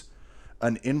was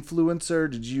an influencer?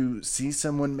 Did you see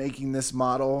someone making this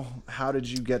model? How did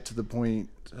you get to the point?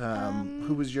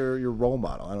 Who was your role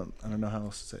model? I don't know how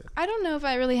else to say it. I don't know if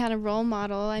I really had a role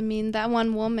model. I mean, that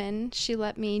one woman, she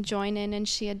let me join in, and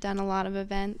she had done a lot of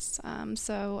events.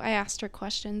 So I asked her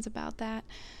questions about that.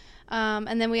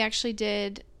 And then we actually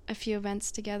did a few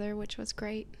events together, which was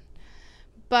great.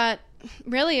 But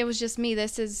really, it was just me.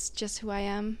 This is just who I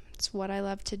am. It's what I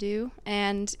love to do.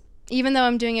 And even though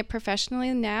I'm doing it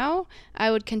professionally now, I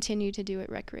would continue to do it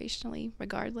recreationally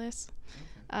regardless.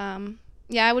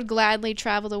 Yeah, I would gladly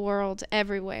travel the world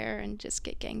everywhere and just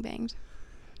get gangbanged.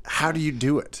 How do you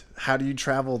do it? How do you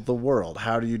travel the world?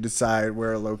 How do you decide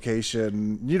where a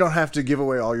location? You don't have to give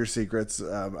away all your secrets.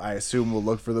 I assume we'll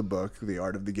look for the book, The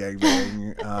Art of the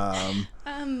Gangbang.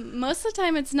 Most of the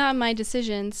time, it's not my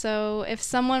decision. So if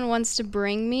someone wants to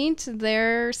bring me to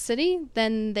their city,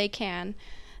 then they can.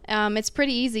 It's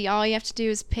pretty easy. All you have to do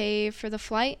is pay for the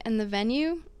flight and the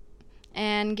venue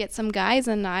and get some guys,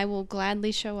 and I will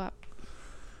gladly show up.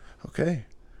 Okay.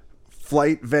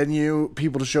 Flight, venue,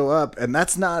 people to show up, and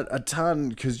that's not a ton,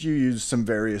 because you use some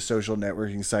various social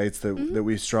networking sites that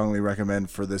we strongly recommend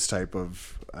for this type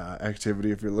of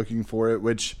activity if you're looking for it,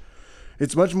 which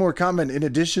it's much more common. In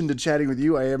addition to chatting with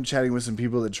you, I am chatting with some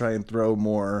people that try and throw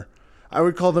more, I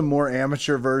would call them more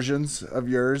amateur versions of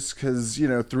yours, because 3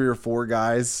 or 4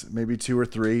 guys, maybe 2 or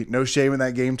 3, no shame in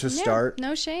that game to start.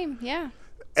 No shame, yeah.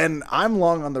 And I'm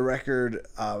long on the record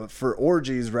for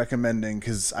orgies recommending,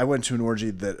 because I went to an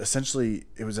orgy that essentially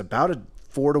it was about a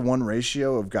 4-to-1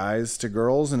 ratio of guys to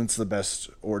girls, and it's the best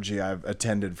orgy I've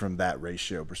attended from that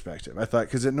ratio perspective. I thought,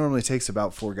 because it normally takes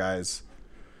about 4 guys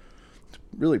to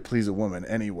really please a woman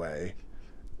anyway,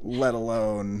 let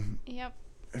alone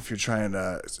if you're trying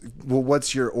to. Well,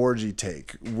 what's your orgy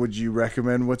take? Would you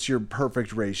recommend? What's your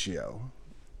perfect ratio?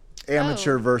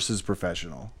 Amateur versus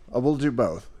professional. We'll do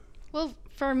both. Well,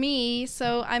 for me,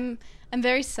 so I'm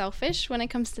very selfish when it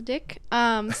comes to dick.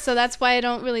 So that's why I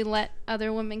don't really let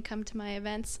other women come to my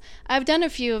events. I've done a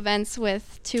few events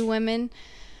with 2 women,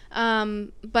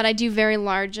 but I do very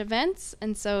large events,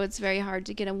 and so it's very hard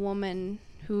to get a woman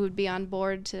who would be on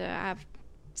board to have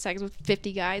sex with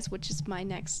 50 guys, which is my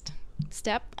next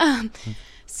step.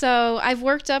 So I've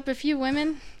worked up a few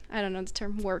women. I don't know the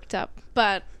term worked up,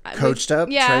 but coached up,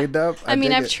 trained up. I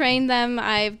mean, I've trained them.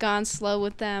 I've gone slow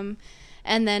with them.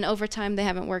 And then over time, they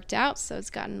haven't worked out, so it's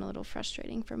gotten a little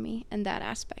frustrating for me in that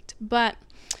aspect. But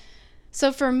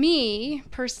so for me,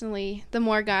 personally, the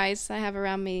more guys I have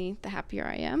around me, the happier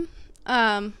I am.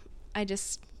 I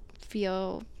just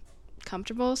feel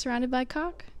comfortable surrounded by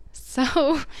cock.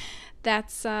 So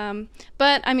that's,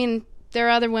 but I mean, there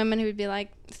are other women who would be like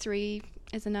 3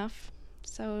 is enough.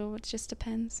 So it just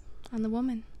depends on the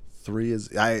woman. 3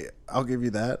 is, I'll give you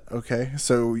that. Okay.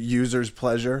 So user's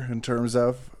pleasure in terms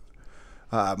of,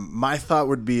 My thought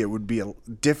would be it would be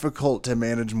difficult to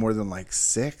manage more than like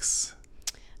 6.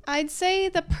 I'd say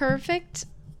the perfect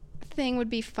thing would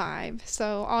be 5.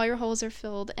 So all your holes are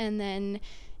filled, and then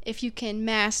if you can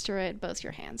master it, both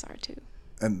your hands are too.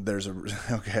 And there's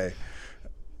okay.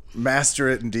 Master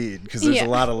it indeed, because there's a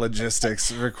lot of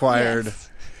logistics required. Yes.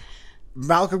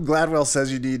 Malcolm Gladwell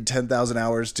says you need 10,000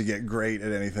 hours to get great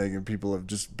at anything, and people have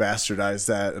just bastardized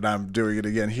that, and I'm doing it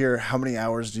again here. How many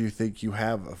hours do you think you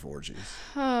have of orgies?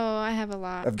 Oh, I have a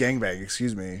lot. Of gangbang,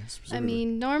 excuse me. I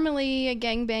mean, normally a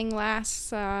gangbang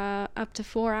lasts up to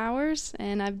 4 hours,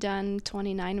 and I've done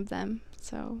 29 of them,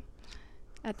 so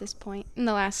at this point, in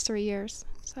the last 3 years.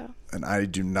 So. And I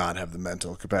do not have the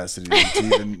mental capacity to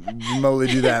even remotely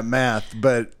do that math,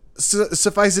 but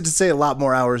suffice it to say, a lot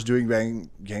more hours doing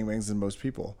gangbangs than most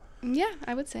people. Yeah,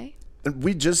 I would say. And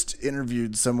we just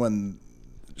interviewed someone.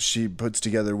 She puts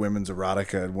together women's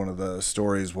erotica, and one of the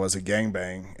stories was a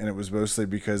gangbang, and it was mostly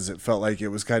because it felt like it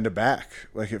was kind of back.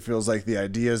 Like, it feels like the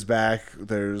idea's back.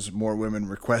 There's more women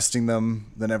requesting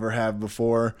them than ever have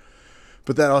before.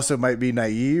 But that also might be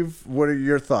naive. What are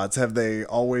your thoughts? Have they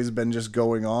always been just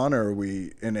going on, or are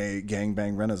we in a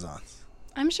gangbang renaissance?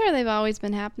 I'm sure they've always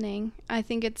been happening. I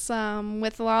think it's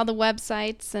with a lot of the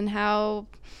websites and how,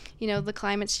 the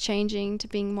climate's changing to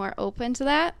being more open to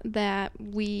that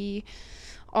we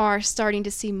are starting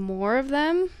to see more of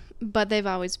them, but they've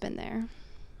always been there.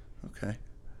 Okay.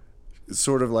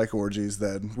 Sort of like orgies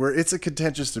then, where it's a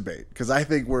contentious debate, because I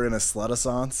think we're in a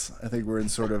slutaissance. I think we're in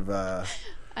sort of...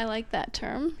 I like that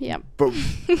term. Yep.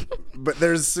 But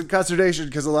there's some consternation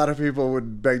because a lot of people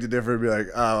would beg to differ and be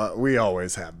like, we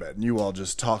always have been. You all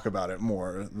just talk about it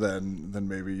more than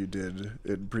maybe you did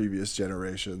in previous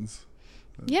generations.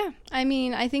 Yeah. I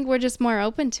mean, I think we're just more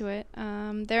open to it.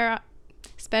 There are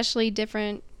especially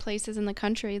different places in the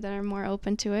country that are more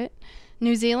open to it.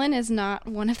 New Zealand is not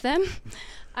one of them.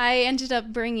 I ended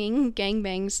up bringing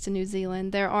gangbangs to New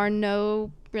Zealand. There are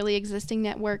no really existing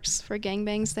networks for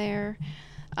gangbangs there.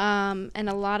 And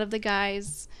a lot of the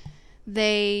guys,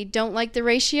 they don't like the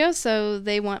ratio, so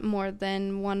they want more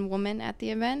than one woman at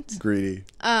the event. Greedy.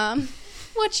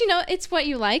 Which, it's what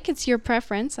you like. It's your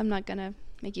preference. I'm not going to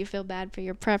make you feel bad for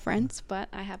your preference, but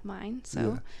I have mine.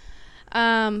 So,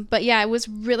 but yeah, it was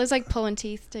like pulling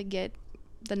teeth to get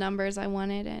the numbers I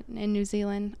wanted in New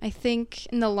Zealand. I think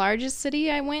in the largest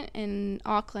city I went, in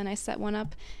Auckland, I set one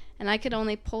up, and I could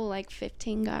only pull like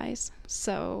 15 guys.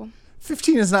 So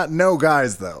 15 is not no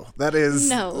guys, though. That is,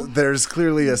 no. There's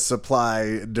clearly a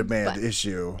supply-demand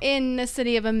issue. In a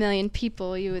city of 1 million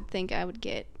people, you would think I would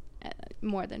get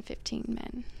more than 15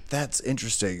 men. That's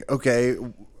interesting. Okay,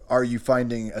 are you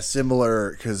finding a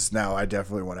similar, because now I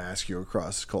definitely want to ask you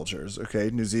across cultures, okay?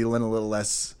 New Zealand, a little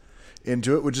less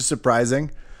into it, which is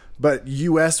surprising. But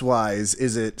US-wise,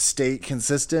 is it state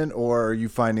consistent, or are you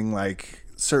finding like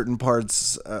certain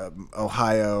parts,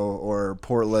 Ohio or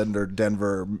Portland or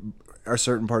Denver, are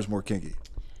certain parts more kinky?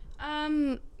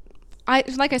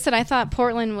 Like I said, I thought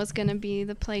Portland was going to be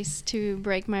the place to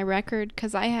break my record,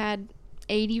 because I had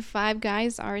 85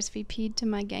 guys RSVP'd to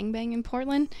my gangbang in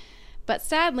Portland. But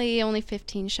sadly, only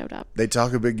 15 showed up. They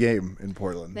talk a big game in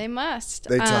Portland. They must.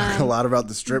 They talk a lot about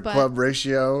the strip club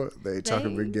ratio. They talk a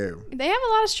big game. They have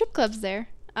a lot of strip clubs there.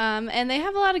 And they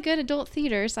have a lot of good adult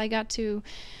theaters. I got to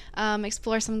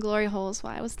explore some glory holes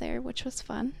while I was there, which was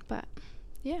fun. But,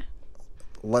 yeah.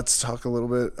 Let's talk a little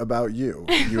bit about you.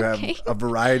 You Okay. have a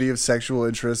variety of sexual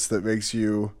interests that makes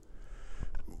you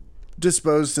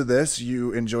disposed to this.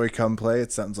 You enjoy cum play.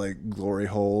 It sounds like glory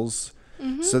holes.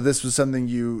 Mm-hmm. So this was something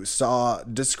you saw.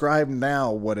 Describe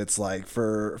now what it's like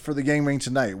for the gangbang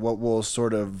tonight. What will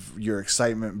sort of your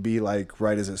excitement be like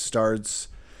right as it starts?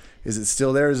 Is it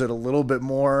still there? Is it a little bit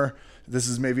more? This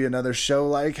is maybe another show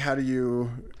like? How do you...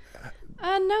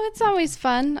 No, it's always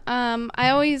fun. I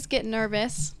always get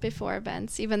nervous before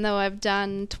events. Even though I've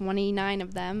done 29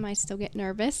 of them, I still get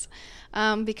nervous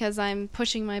because I'm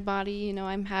pushing my body.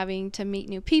 I'm having to meet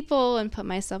new people and put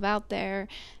myself out there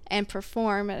and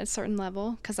perform at a certain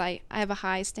level, because I have a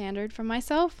high standard for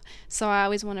myself, so I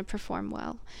always want to perform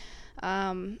well.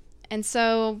 And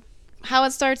so how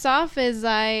it starts off is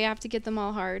I have to get them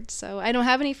all hard. So I don't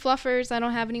have any fluffers. I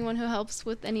don't have anyone who helps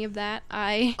with any of that.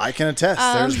 I can attest.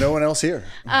 There's no one else here.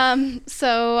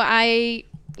 So I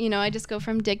just go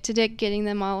from dick to dick, getting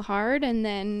them all hard, and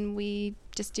then we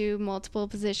just do multiple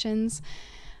positions.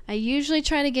 I usually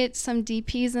try to get some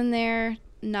DPs in there.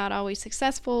 Not always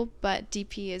successful, but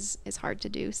DP is hard to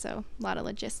do, so a lot of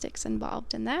logistics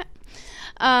involved in that.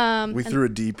 We threw a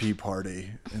DP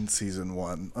party in season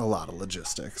 1. A lot of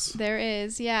logistics. There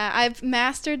is, yeah. I've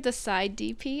mastered the side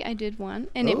DP. I did one,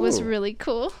 and it was really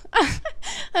cool.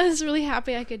 I was really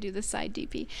happy I could do the side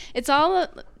DP. It's all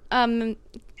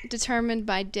determined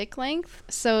by dick length.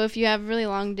 So if you have really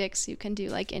long dicks, you can do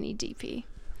like any DP.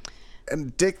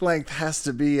 And dick length has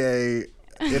to be a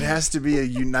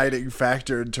uniting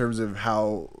factor in terms of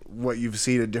what you've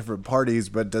seen at different parties.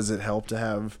 But does it help to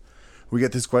have? We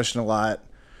get this question a lot.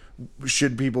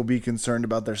 Should people be concerned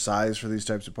about their size for these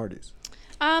types of parties?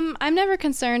 I'm never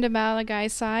concerned about a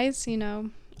guy's size. You know,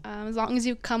 as long as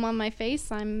you come on my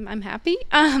face, I'm happy.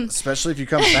 Especially if you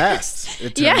come fast.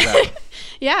 It turns out.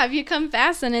 Yeah, if you come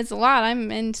fast and it's a lot,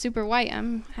 I'm super white.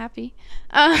 I'm happy.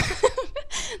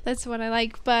 That's what I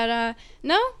like. But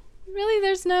no, really,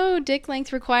 there's no dick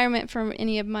length requirement for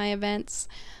any of my events.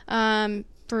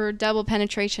 For double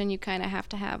penetration, you kind of have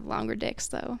to have longer dicks,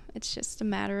 though. It's just a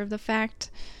matter of the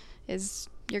fact is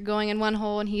you're going in one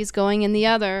hole and he's going in the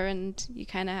other, and you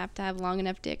kind of have to have long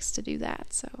enough dicks to do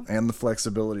that. So. And the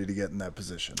flexibility to get in that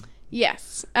position.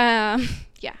 Yes. Yeah.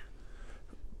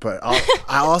 But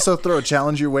I'll also throw a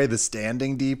challenge your way: the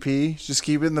standing DP. Just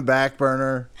keep it in the back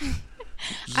burner.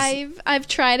 I've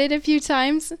tried it a few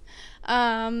times.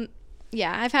 Yeah,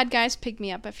 I've had guys pick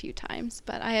me up a few times,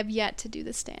 but I have yet to do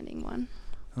the standing one.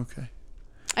 Okay.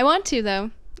 I want to,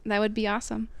 though. That would be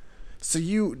awesome. So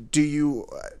do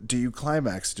you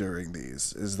climax during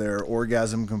these? Is there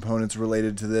orgasm components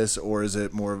related to this, or is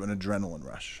it more of an adrenaline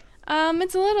rush?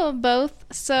 It's a little of both.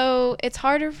 So it's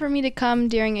harder for me to come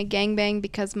during a gangbang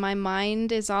because my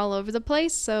mind is all over the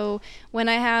place. So when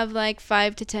I have like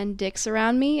 5 to 10 dicks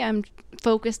around me, I'm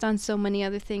focused on so many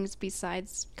other things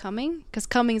besides coming, because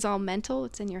coming's all mental.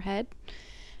 It's in your head.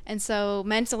 And so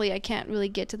mentally I can't really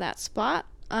get to that spot.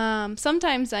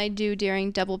 Sometimes I do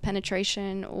during double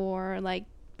penetration or like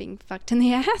being fucked in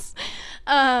the ass.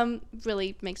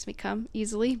 Really makes me come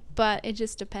easily, but it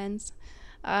just depends.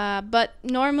 But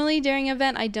normally during an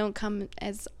event, I don't come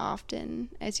as often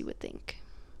as you would think.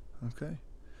 Okay.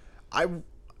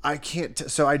 I can't.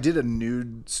 So I did a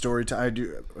nude story.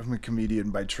 I'm a comedian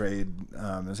by trade.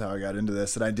 Is how I got into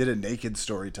this, and I did a naked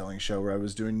storytelling show where I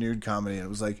was doing nude comedy, and it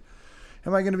was like,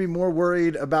 am I going to be more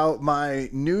worried about my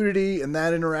nudity and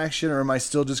that interaction, or am I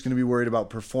still just going to be worried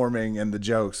about performing and the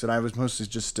jokes? And I was mostly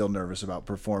just still nervous about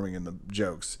performing and the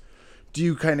jokes. Do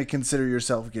you kind of consider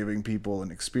yourself giving people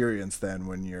an experience then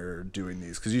when you're doing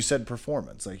these? Because you said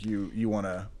performance, like you want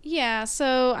to... Yeah,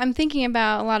 so I'm thinking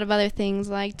about a lot of other things,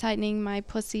 like tightening my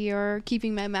pussy or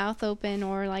keeping my mouth open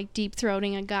or like deep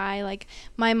throating a guy. Like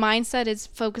my mindset is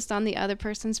focused on the other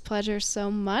person's pleasure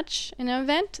so much in an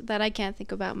event that I can't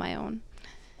think about my own.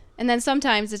 And then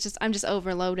sometimes I'm just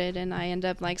overloaded and I end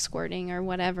up like squirting or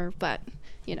whatever, but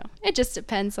you know, it just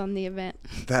depends on the event.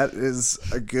 That's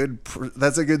a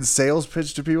good sales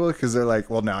pitch to people, because they're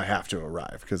like, well, now I have to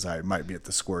arrive because I might be at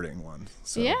the squirting one.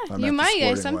 So yeah, you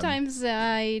might. Sometimes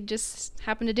I just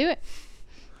happen to do it.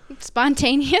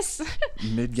 Spontaneous.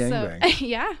 Mid gangbang. So,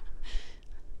 yeah.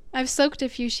 I've soaked a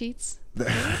few sheets.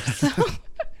 So,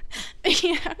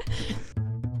 yeah.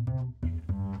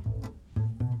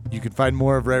 You can find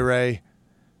more of Ray Ray,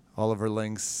 all of her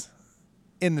links,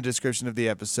 in the description of the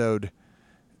episode.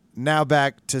 Now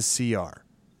back to CR.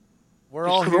 We're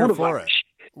all here for it.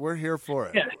 We're here for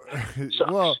it. Yeah.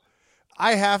 Well,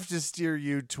 I have to steer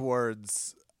you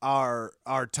towards our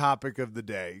topic of the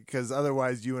day, because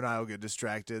otherwise you and I will get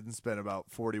distracted and spend about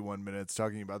 41 minutes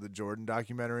talking about the Jordan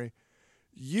documentary.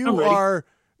 You are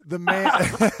the man.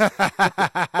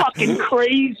 Fucking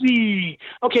crazy.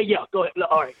 Okay, yeah, go ahead.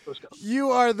 All right, let's go. You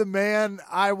are the man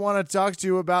I want to talk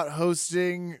to about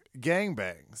hosting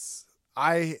gangbangs.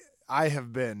 I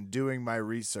have been doing my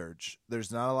research.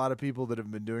 There's not a lot of people that have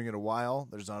been doing it a while.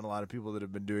 There's not a lot of people that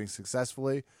have been doing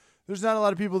successfully. There's not a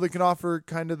lot of people that can offer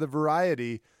kind of the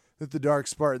variety that the Dark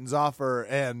Spartans offer.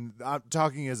 And I'm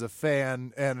talking as a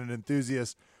fan and an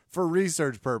enthusiast for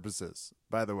research purposes,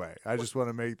 by the way. I just want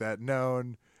to make that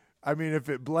known. I mean, if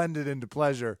it blended into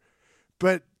pleasure.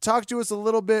 But talk to us a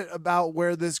little bit about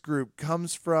where this group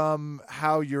comes from,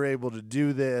 how you're able to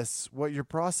do this, what your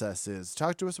process is.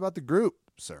 Talk to us about the group,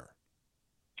 sir.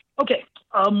 Okay.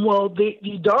 Well,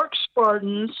 the Dark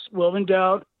Spartans,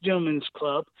 Well-Endowed Gentlemen's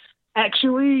Club,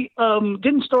 actually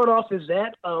didn't start off as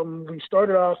that. We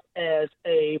started off as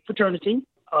a fraternity,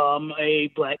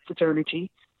 a black fraternity,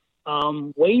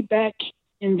 way back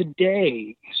in the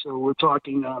day. So we're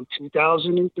talking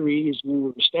 2003 is when we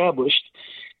were established.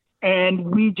 And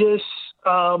we just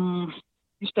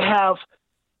used to have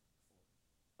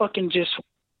fucking just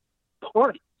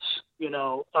parties, you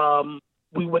know.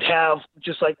 We would have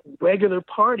just like regular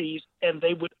parties, and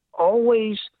they would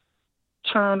always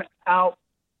turn out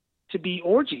to be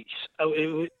orgies.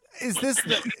 Is this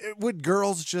would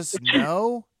girls just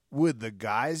know? would the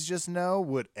guys just know?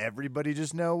 Would everybody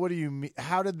just know? What do you mean?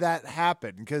 How did that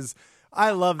happen? Because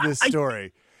I love this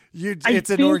story. It's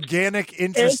an organic,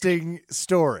 interesting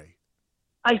story.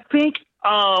 I think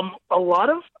a lot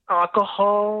of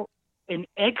alcohol and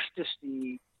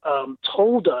ecstasy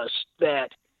told us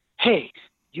that, hey,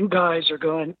 you guys are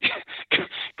gonna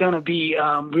be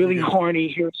really horny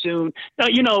here soon. Now,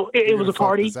 it was a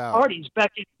party. Parties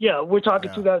back in, we're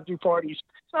talking 2003 parties.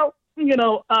 So,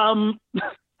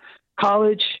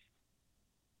 college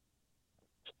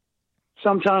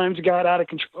sometimes got out of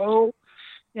control,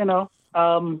 Now,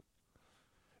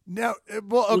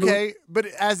 well, okay, but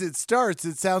as it starts,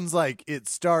 it sounds like it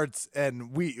starts,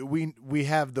 and we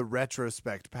have the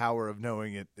retrospect power of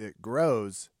knowing it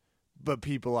grows, but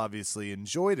people obviously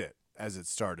enjoyed it as it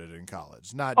started in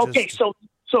college. Not okay. Just...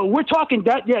 So we're talking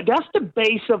that. Yeah, that's the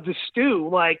base of the stew.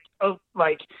 Like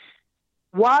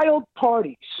wild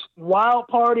parties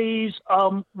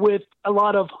with a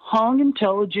lot of hung,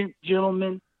 intelligent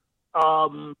gentlemen.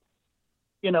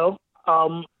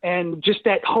 And just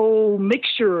that whole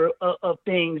mixture of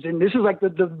things. And this is like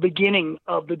the beginning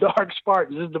of the Dark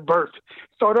Spartans. This is the birth.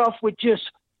 Start off with just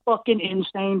fucking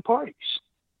insane parties.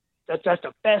 That's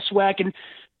the best way I can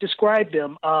describe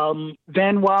them.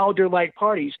 Van Wilder-like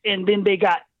parties. And then they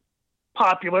got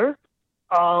popular.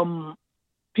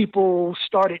 People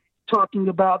started talking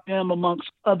about them amongst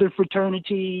other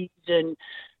fraternities, and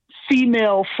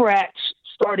female frats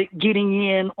started getting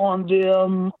in on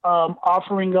them,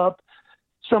 offering up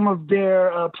some of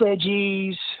their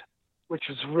pledges, which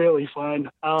was really fun.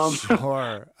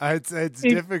 Sure. It's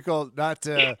difficult not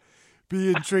to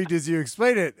be intrigued as you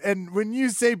explain it. And when you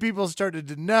say people started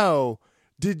to know,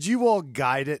 did you all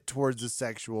guide it towards a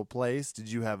sexual place?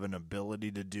 Did you have an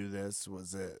ability to do this?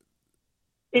 Was it?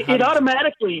 It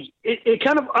automatically, it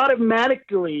kind of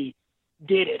automatically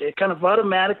did it. It kind of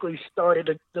automatically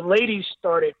started. The ladies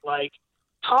started like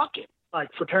talking,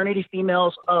 like fraternity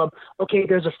females. Okay,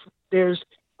 there's a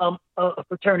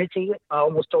fraternity. I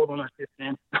almost told on our fifth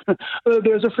man.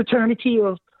 There's a fraternity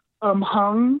of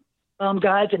hung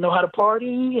guys that know how to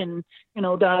party, and da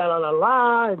la la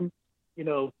la, and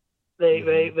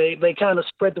they kind of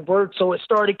spread the word. So it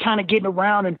started kind of getting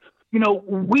around, and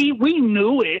we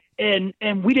knew it, and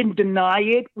we didn't deny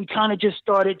it. We kind of just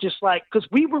started just like, because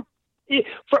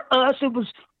for us it was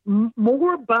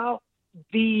more about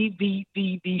the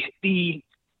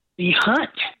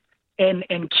hunt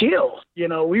and kill.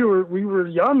 We were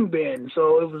young then,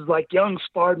 so it was like young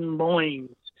Spartan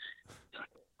loins.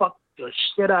 Fuck the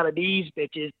shit out of these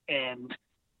bitches and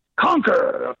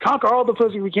conquer all the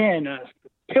pussy we can.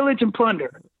 Pillage and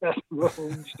plunder. That's what we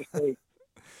used to say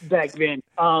back then.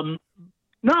 No,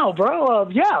 bro.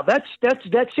 Yeah, that's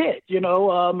it.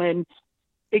 And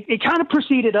it kind of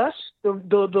preceded us.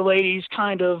 The ladies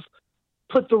kind of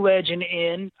put the legend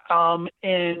in,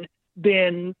 and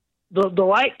then the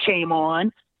light came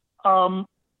on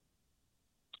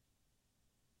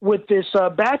with this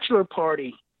bachelor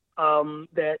party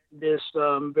that this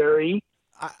very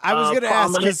I was going to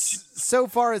ask, because so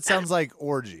far it sounds like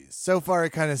orgies. So far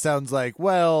it kind of sounds like,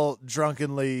 well,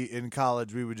 drunkenly in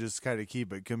college we would just kind of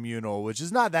keep it communal, which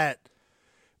is not that.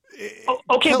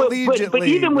 Okay, but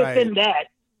even within that,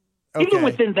 even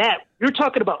within that, you're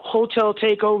talking about hotel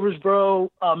takeovers, bro.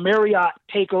 Marriott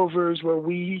takeovers where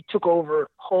we took over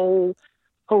whole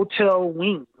hotel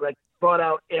wing, like brought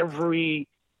out every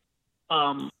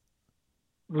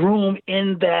room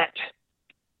in that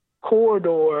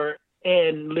corridor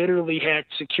and literally had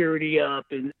security up,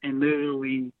 and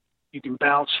literally you can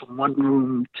bounce from one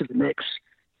room to the next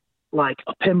like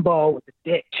a pinball with a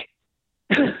dick.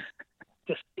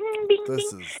 Just ding, ding,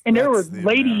 ding. And there were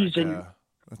ladies and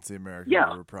that's the America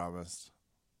we were promised.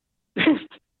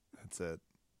 That's it.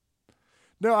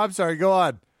 No, I'm sorry. Go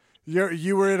on.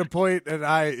 You were at a point, and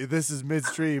this is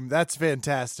midstream. That's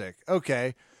fantastic.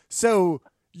 Okay, so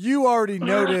you already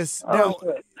noticed. Now,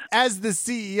 as the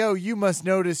CEO, you must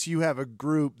notice you have a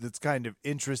group that's kind of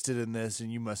interested in this,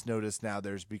 and you must notice now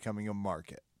there's becoming a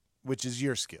market, which is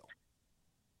your skill.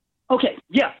 Okay,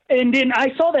 yeah, and then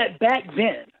I saw that back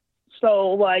then. So,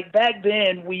 like back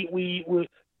then, we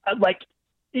like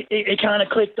it kind of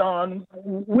clicked on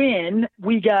when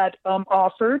we got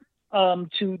offered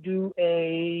to do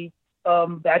a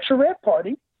bachelorette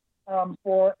party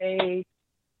for a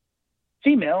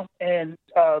female, and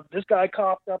this guy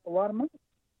coughed up a lot of money,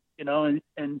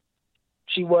 and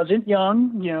she wasn't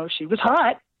young, she was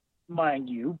hot, mind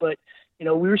you, but we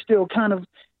were still kind of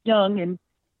young, and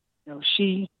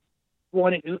she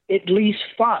wanted at least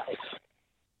 5.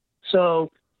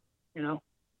 So, it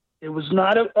was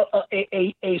not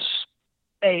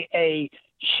a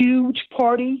huge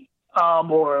party.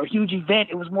 or a huge event.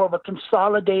 It was more of a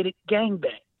consolidated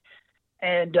gangbang.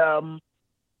 And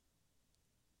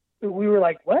we were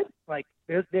like, what? Like,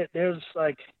 there's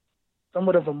like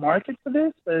somewhat of a market for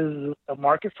this? There's a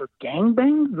market for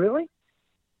gangbang, really?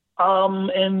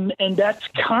 And that's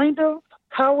kind of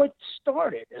how it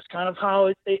started. It's kind of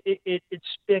how it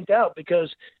spent out,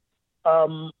 because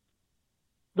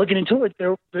looking into it,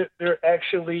 there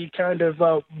actually kind of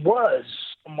was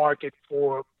a market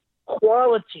for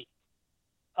quality,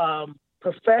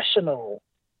 professional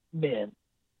men.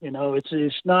 You know,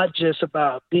 it's not just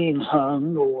about being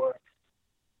hung or,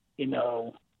 you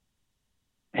know,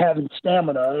 having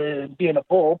stamina and being a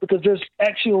bull, because there's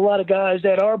actually a lot of guys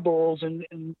that are bulls, and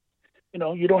you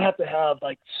know, you don't have to have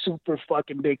like super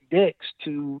fucking big dicks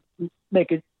to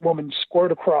make a woman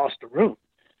squirt across the room.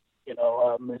 You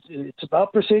know, it's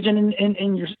about precision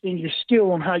in your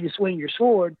skill on how you swing your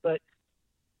sword. But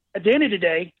at the end of the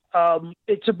day,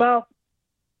 it's about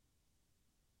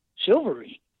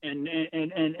chivalry and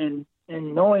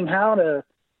knowing how to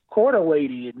court a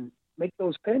lady and make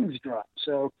those pennies drop.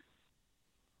 So,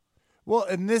 well,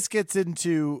 and this gets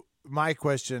into my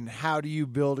question: how do you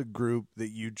build a group that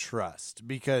you trust?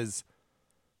 Because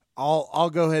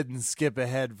I'll go ahead and skip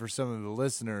ahead for some of the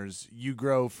listeners. You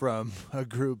grow from a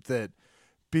group that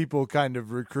people kind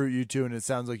of recruit you to, and it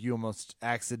sounds like you almost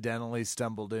accidentally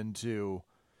stumbled into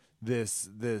this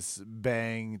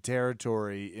bang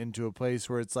territory, into a place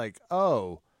where it's like,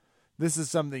 oh, this is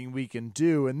something we can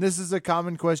do. And this is a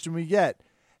common question we get.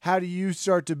 How do you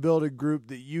start to build a group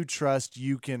that you trust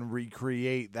you can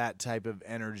recreate that type of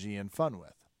energy and fun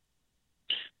with?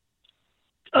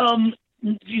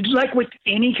 Like with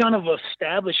any kind of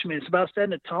establishment, it's about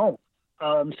setting a tone,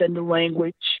 setting the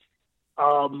language.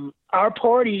 Our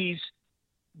parties,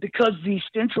 because the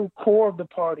central core of the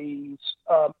parties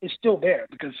is still there,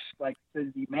 because like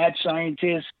the mad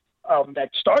scientist that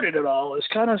started it all is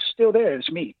kind of still there. It's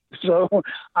me. So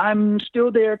I'm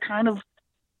still there, kind of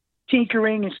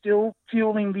tinkering and still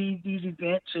fueling these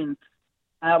events, and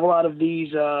I have a lot of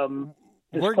these.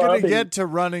 We're going to get to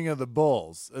running of the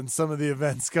bulls and some of the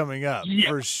events coming up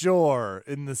for sure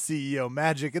in the CEO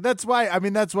magic. And that's why, I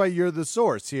mean, that's why you're the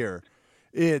source here.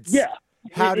 It's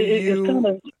how do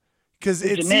you, because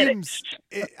it seems,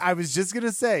 I was just going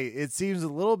to say, it seems a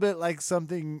little bit like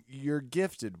something you're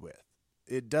gifted with.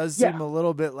 It does seem a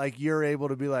little bit like you're able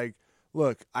to be like,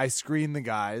 look, I screen the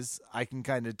guys. I can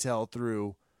kind of tell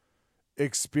through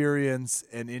experience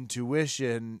and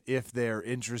intuition if they're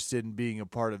interested in being a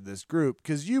part of this group,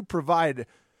 because you provide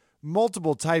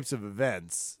multiple types of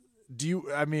events.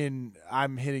 I mean,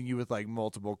 I'm hitting you with like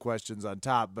multiple questions on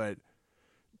top, but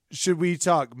should we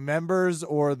talk members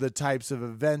or the types of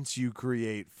events you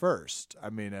create first? I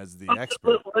mean, as the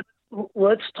expert.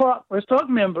 Let's talk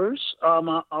members.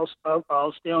 I'll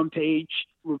stay on page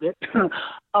a little bit.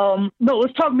 No,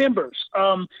 let's talk members.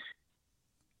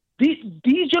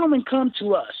 These gentlemen come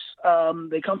to us.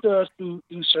 They come to us through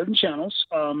certain channels.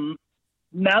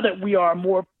 Now that we are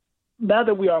more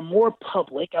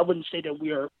public, I wouldn't say that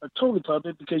we are totally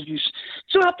public, because you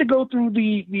still have to go through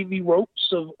the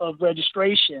ropes of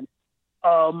registration.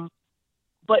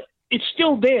 But it's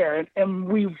still there, and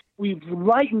we've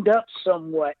lightened up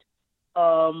somewhat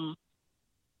on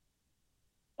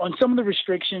some of the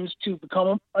restrictions to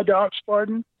become a Dark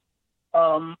Spartan.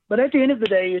 But at the end of the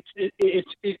day,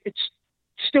 it's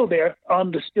still there.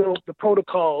 The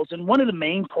protocols, and one of the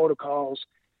main protocols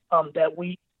that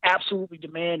we absolutely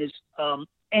demand is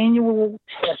annual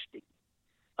testing,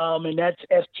 and that's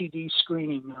STD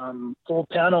screening. Full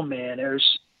panel, man.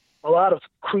 There's a lot of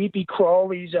creepy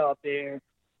crawlies out there,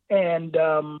 and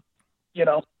you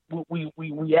know,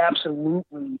 we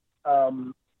absolutely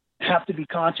have to be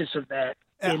conscious of that.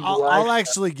 I'll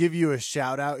actually give you a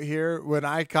shout out here. When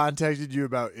I contacted you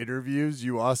about interviews,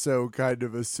 you also kind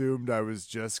of assumed I was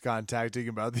just contacting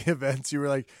about the events. You were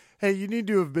like, hey, you need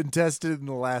to have been tested in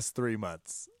the last 3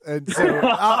 months. And so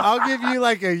I'll give you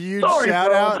like a huge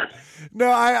shout out.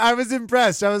 No, I was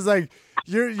impressed. I was like,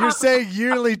 you're saying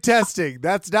yearly testing.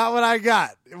 That's not what I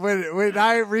got. When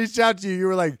I reached out to you, you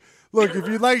were like, look, if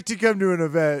you'd like to come to an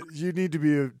event, you need to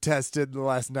be tested in the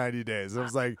last 90 days. I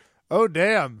was like, oh,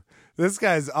 damn. This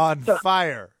guy's on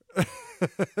fire.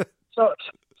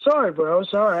 Sorry, bro.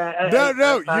 Sorry.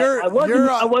 I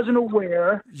wasn't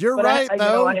aware. You're right,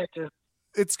 though. I had to.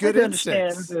 It's good to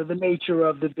understand the nature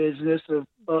of the business of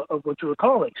what you were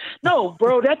calling. No,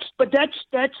 bro. That's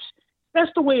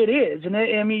the way it is, and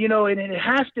I mean, you know, and it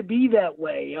has to be that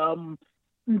way.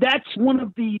 That's one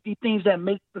of the things that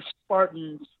make the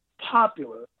Spartans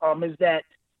popular. Is that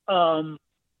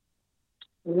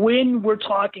when we're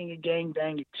talking a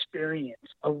gangbang experience,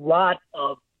 a lot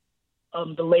of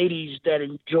the ladies that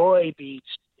enjoy these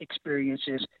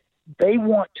experiences, they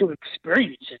want to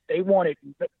experience it. They want it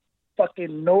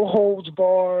fucking no holds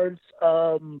barred.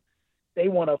 They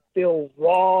want to feel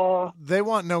raw. They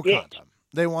want no dick. condom.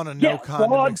 They want a no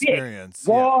condom raw experience.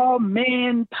 Dick. Raw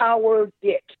man power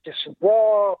dick. Just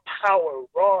raw power,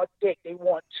 raw dick. They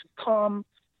want to come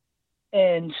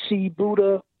and see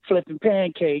Buddha flipping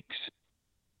pancakes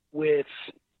with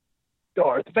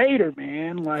Darth Vader,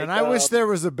 man. Like, And I wish there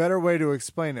was a better way to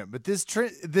explain it, but this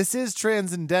is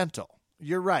transcendental.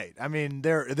 You're right. I mean,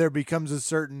 there becomes a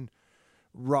certain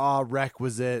raw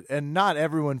requisite, and not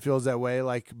everyone feels that way.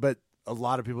 But a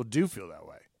lot of people do feel that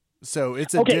way. So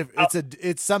it's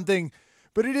it's something,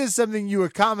 but it is something you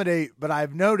accommodate. But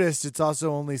I've noticed it's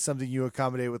also only something you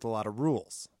accommodate with a lot of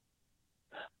rules.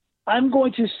 I'm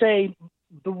going to say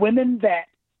the women that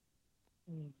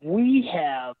we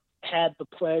have had the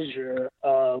pleasure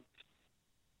of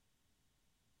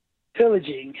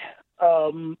pillaging,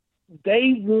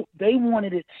 they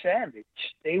wanted it savage.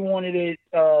 They wanted it.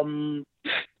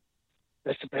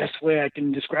 That's the best way I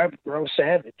can describe it, bro.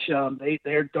 Savage.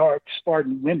 They're dark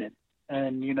Spartan women,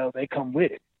 and they come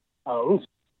with it. So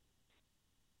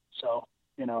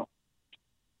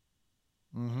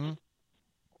Mm-hmm.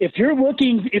 If you're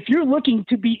looking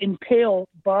to be impaled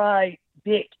by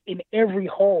dick in every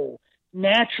hole,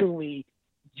 naturally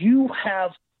you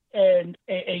have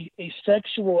a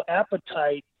sexual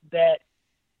appetite that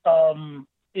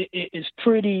is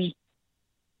pretty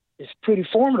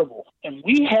formidable. And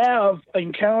we have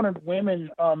encountered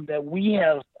women that we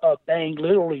have banged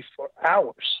literally for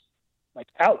hours. Like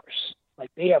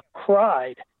they have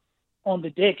cried on the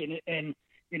dick, and in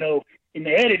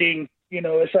the editing,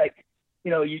 it's like,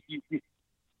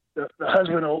 the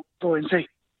husband will go and say,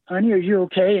 "Honey, are you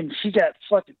okay?" And she got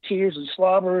fucking tears and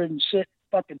slobber and shit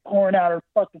fucking pouring out her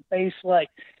fucking face like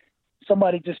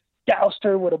somebody just doused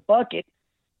her with a bucket.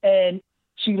 And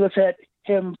she looks at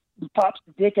him and pops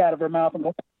the dick out of her mouth and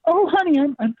goes, "Oh, honey,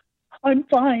 I'm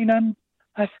fine.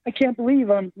 I can't believe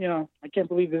I can't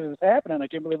believe this is happening. I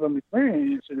can't believe I'm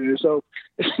experiencing it." So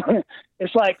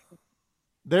it's like,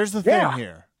 there's the thing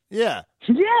here. Yeah.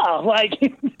 Yeah, like.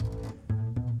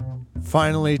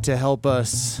 Finally, to help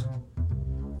us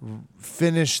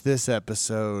finish this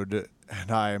episode,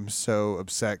 and I am so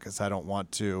upset because I don't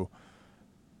want to,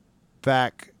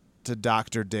 back to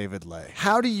Dr. David Ley.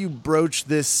 How do you broach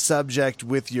this subject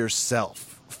with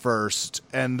yourself first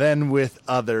and then with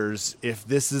others if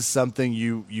this is something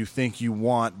you think you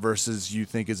want versus you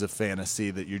think is a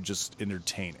fantasy that you're just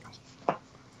entertaining?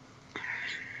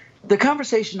 The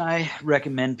conversation I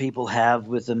recommend people have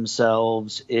with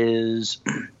themselves is,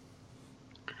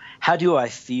 how do I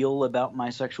feel about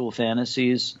my sexual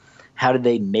fantasies? How do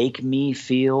they make me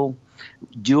feel?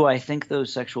 Do I think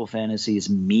those sexual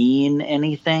fantasies mean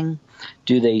anything?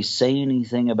 Do they say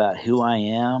anything about who I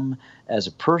am as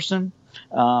a person?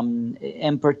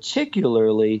 And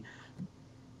particularly,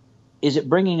 is it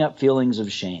bringing up feelings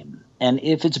of shame? And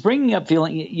if it's bringing up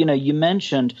feeling, you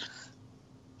mentioned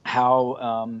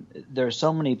how there are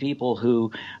so many people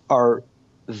who are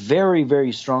very,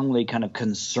 very strongly kind of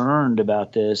concerned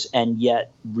about this and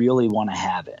yet really want to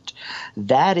have it.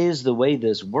 That is the way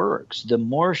this works. The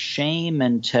more shame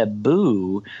and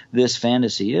taboo this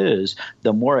fantasy is,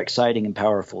 the more exciting and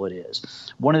powerful it is.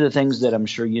 One of the things that I'm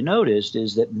sure you noticed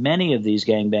is that many of these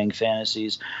gangbang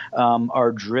fantasies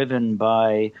are driven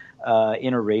by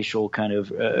interracial kind of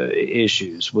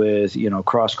issues with,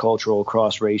 cross-cultural,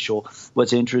 cross-racial.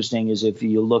 What's interesting is if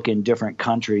you look in different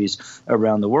countries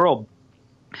around the world,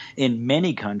 in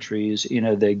many countries, the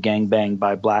gangbang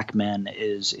by black men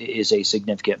is a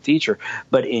significant feature.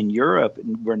 But in Europe,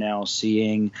 we're now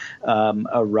seeing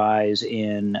a rise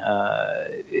in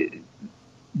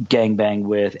gangbang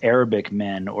with Arabic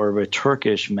men or with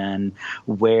Turkish men,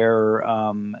 where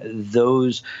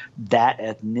that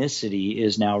ethnicity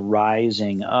is now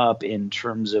rising up in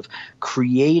terms of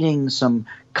creating some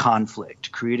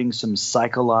conflict, creating some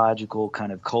psychological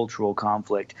kind of cultural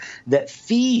conflict that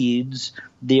feeds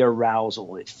the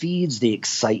arousal. It feeds the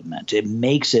excitement. It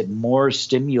makes it more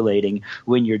stimulating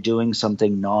when you're doing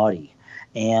something naughty.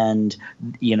 And,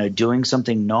 doing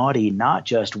something naughty, not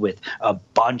just with a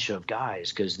bunch of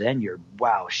guys, because then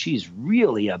she's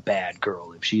really a bad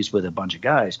girl if she's with a bunch of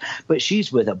guys, but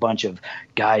she's with a bunch of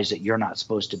guys that you're not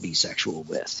supposed to be sexual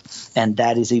with. And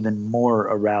that is even more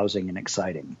arousing and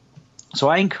exciting. So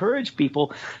I encourage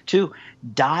people to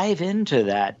dive into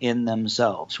that in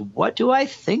themselves. What do I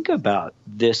think about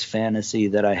this fantasy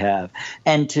that I have?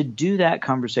 And to do that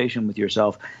conversation with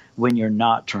yourself when you're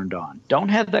not turned on. Don't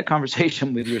have that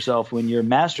conversation with yourself when you're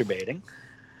masturbating.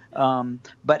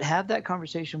 But have that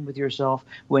conversation with yourself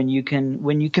when you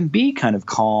can be kind of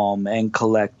calm and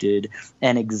collected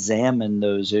and examine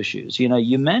those issues.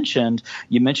 You mentioned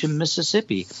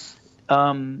Mississippi.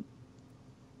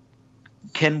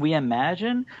 Can we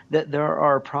imagine that there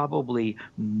are probably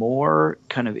more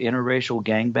kind of interracial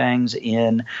gangbangs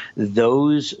in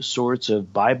those sorts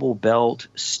of Bible Belt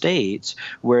states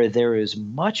where there is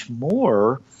much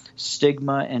more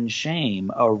stigma and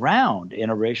shame around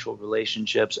interracial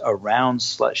relationships, around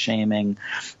slut shaming,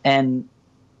 and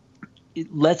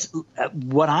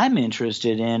what I'm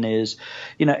interested in is,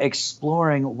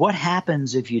 exploring what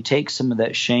happens if you take some of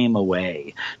that shame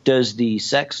away. Does the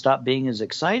sex stop being as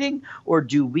exciting, or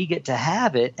do we get to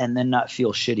have it and then not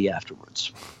feel shitty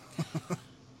afterwards?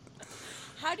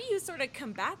 How do you sort of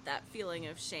combat that feeling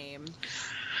of shame?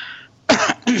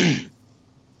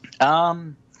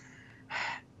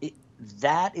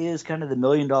 That is kind of the $1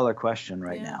 million question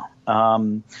right now.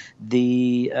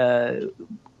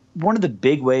 One of the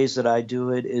big ways that I do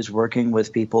it is working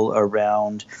with people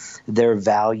around their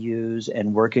values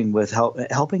and working with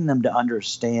helping them to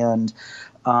understand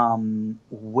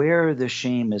where the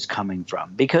shame is coming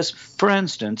from. Because, for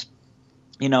instance,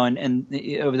 and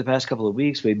over the past couple of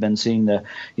weeks, we've been seeing the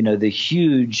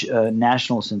huge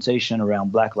national sensation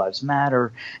around Black Lives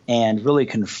Matter and really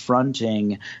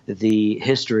confronting the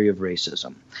history of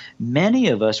racism. Many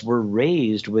of us were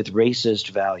raised with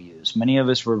racist values. Many of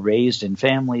us were raised in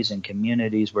families and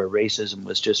communities where racism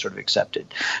was just sort of accepted.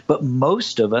 But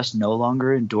most of us no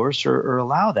longer endorse or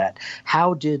allow that.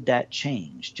 How did that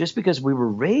change? Just because we were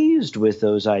raised with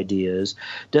those ideas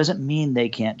doesn't mean they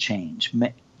can't change.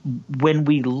 When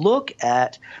we look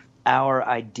at our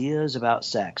ideas about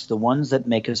sex, the ones that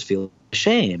make us feel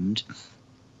ashamed,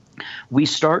 we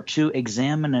start to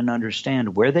examine and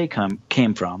understand where they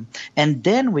came from, and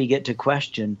then we get to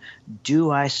question, do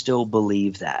I still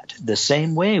believe that? The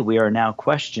same way we are now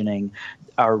questioning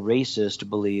our racist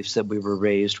beliefs that we were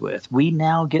raised with. We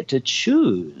now get to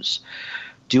choose,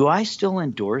 do I still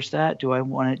endorse that? Do I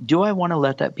want to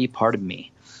let that be part of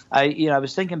me? I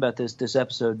was thinking about this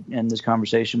episode and this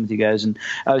conversation with you guys, and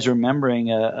I was remembering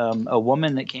a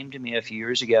woman that came to me a few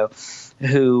years ago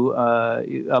who,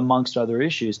 amongst other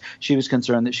issues, she was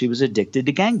concerned that she was addicted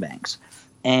to gangbangs.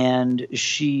 And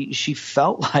she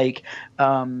felt like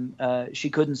she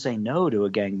couldn't say no to a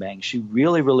gangbang. She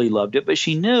really, really loved it, but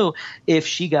she knew if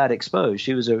she got exposed,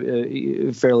 she was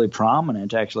a fairly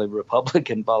prominent, actually,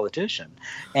 Republican politician,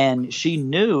 and she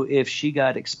knew if she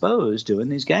got exposed doing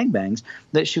these gangbangs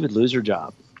that she would lose her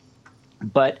job.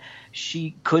 But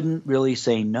she couldn't really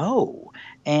say no.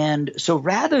 And so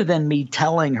rather than me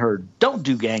telling her, don't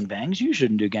do gangbangs, you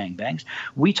shouldn't do gangbangs,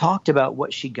 we talked about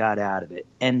what she got out of it.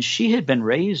 And she had been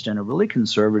raised in a really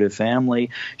conservative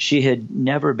family. She had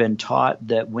never been taught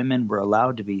that women were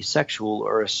allowed to be sexual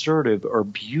or assertive or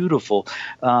beautiful.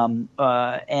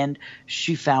 And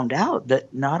she found out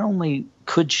that not only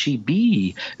could she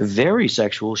be very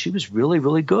sexual, she was really,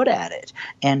 really good at it.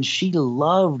 And she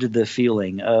loved the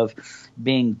feeling of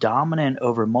being dominant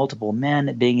over multiple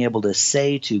men, being able to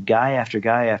say to guy after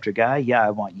guy after guy, yeah, I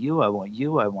want you, I want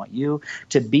you, I want you,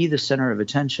 to be the center of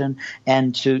attention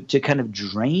and to kind of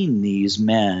drain these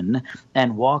men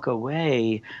and walk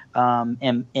away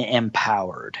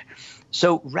empowered.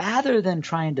 So rather than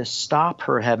trying to stop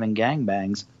her having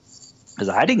gangbangs, because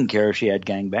I didn't care if she had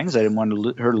gangbangs. I didn't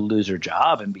want her to lose her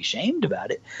job and be shamed about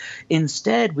it.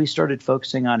 Instead, we started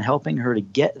focusing on helping her to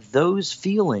get those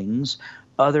feelings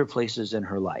other places in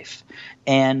her life.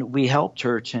 And we helped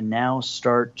her to now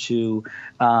start to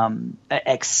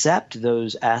accept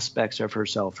those aspects of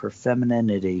herself, her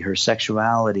femininity, her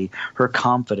sexuality, her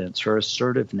confidence, her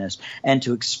assertiveness, and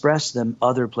to express them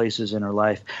other places in her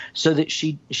life so that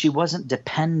she wasn't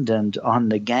dependent on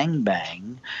the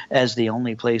gangbang as the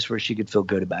only place where she could feel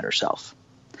good about herself.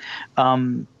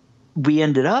 We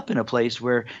ended up in a place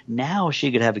where now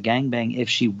she could have a gangbang if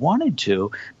she wanted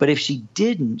to, but if she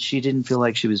didn't feel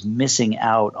like she was missing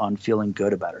out on feeling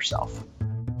good about herself.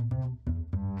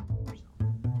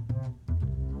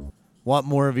 Want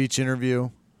more of each interview?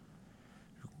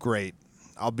 Great.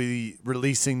 I'll be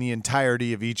releasing the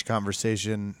entirety of each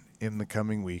conversation in the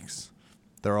coming weeks.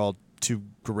 They're all too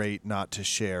great not to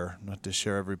share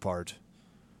every part.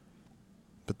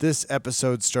 But this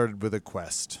episode started with a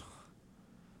quest.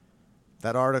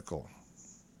 That article,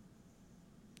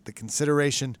 the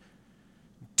consideration,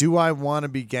 do I want to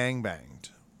be gangbanged?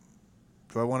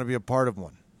 Do I want to be a part of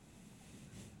one?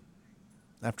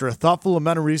 After a thoughtful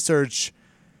amount of research,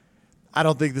 I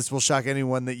don't think this will shock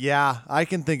anyone that, yeah, I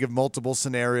can think of multiple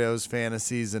scenarios,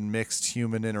 fantasies, and mixed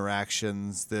human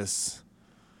interactions this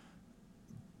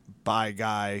bi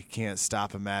guy can't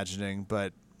stop imagining,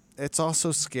 but it's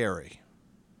also scary.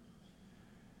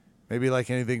 Maybe like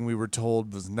anything we were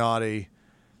told was naughty,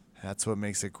 that's what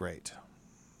makes it great.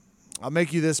 I'll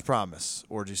make you this promise,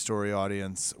 Orgy Story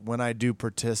audience. When I do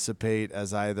participate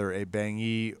as either a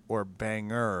bangee or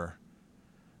banger,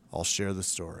 I'll share the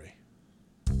story.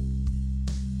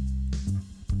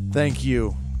 Thank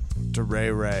you to Ray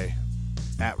Ray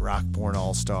at Rockborn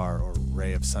All-Star or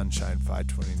Ray of Sunshine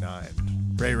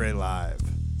 529. Ray Ray Live.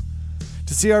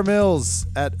 To C.R. Mills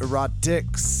at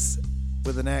Erotics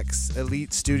with an X,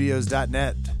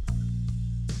 EliteStudios.net.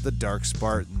 The Dark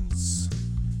Spartans.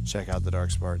 Check out the Dark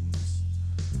Spartans.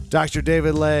 Dr.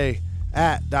 David Lay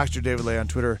at Dr. David Lay on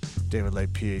Twitter. David Lay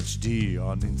PhD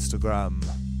on Instagram.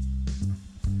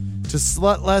 To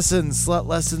Slut Lessons,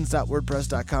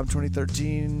 slutlessons.wordpress.com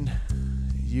 2013.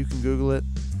 You can Google it.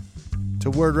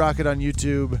 To Word Rocket on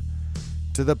YouTube.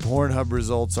 To the Pornhub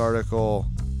results article.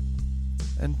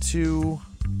 And to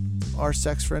our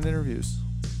sex friend interviews.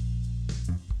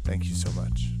 Thank you so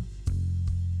much.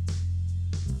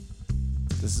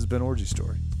 This has been Orgy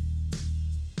Story.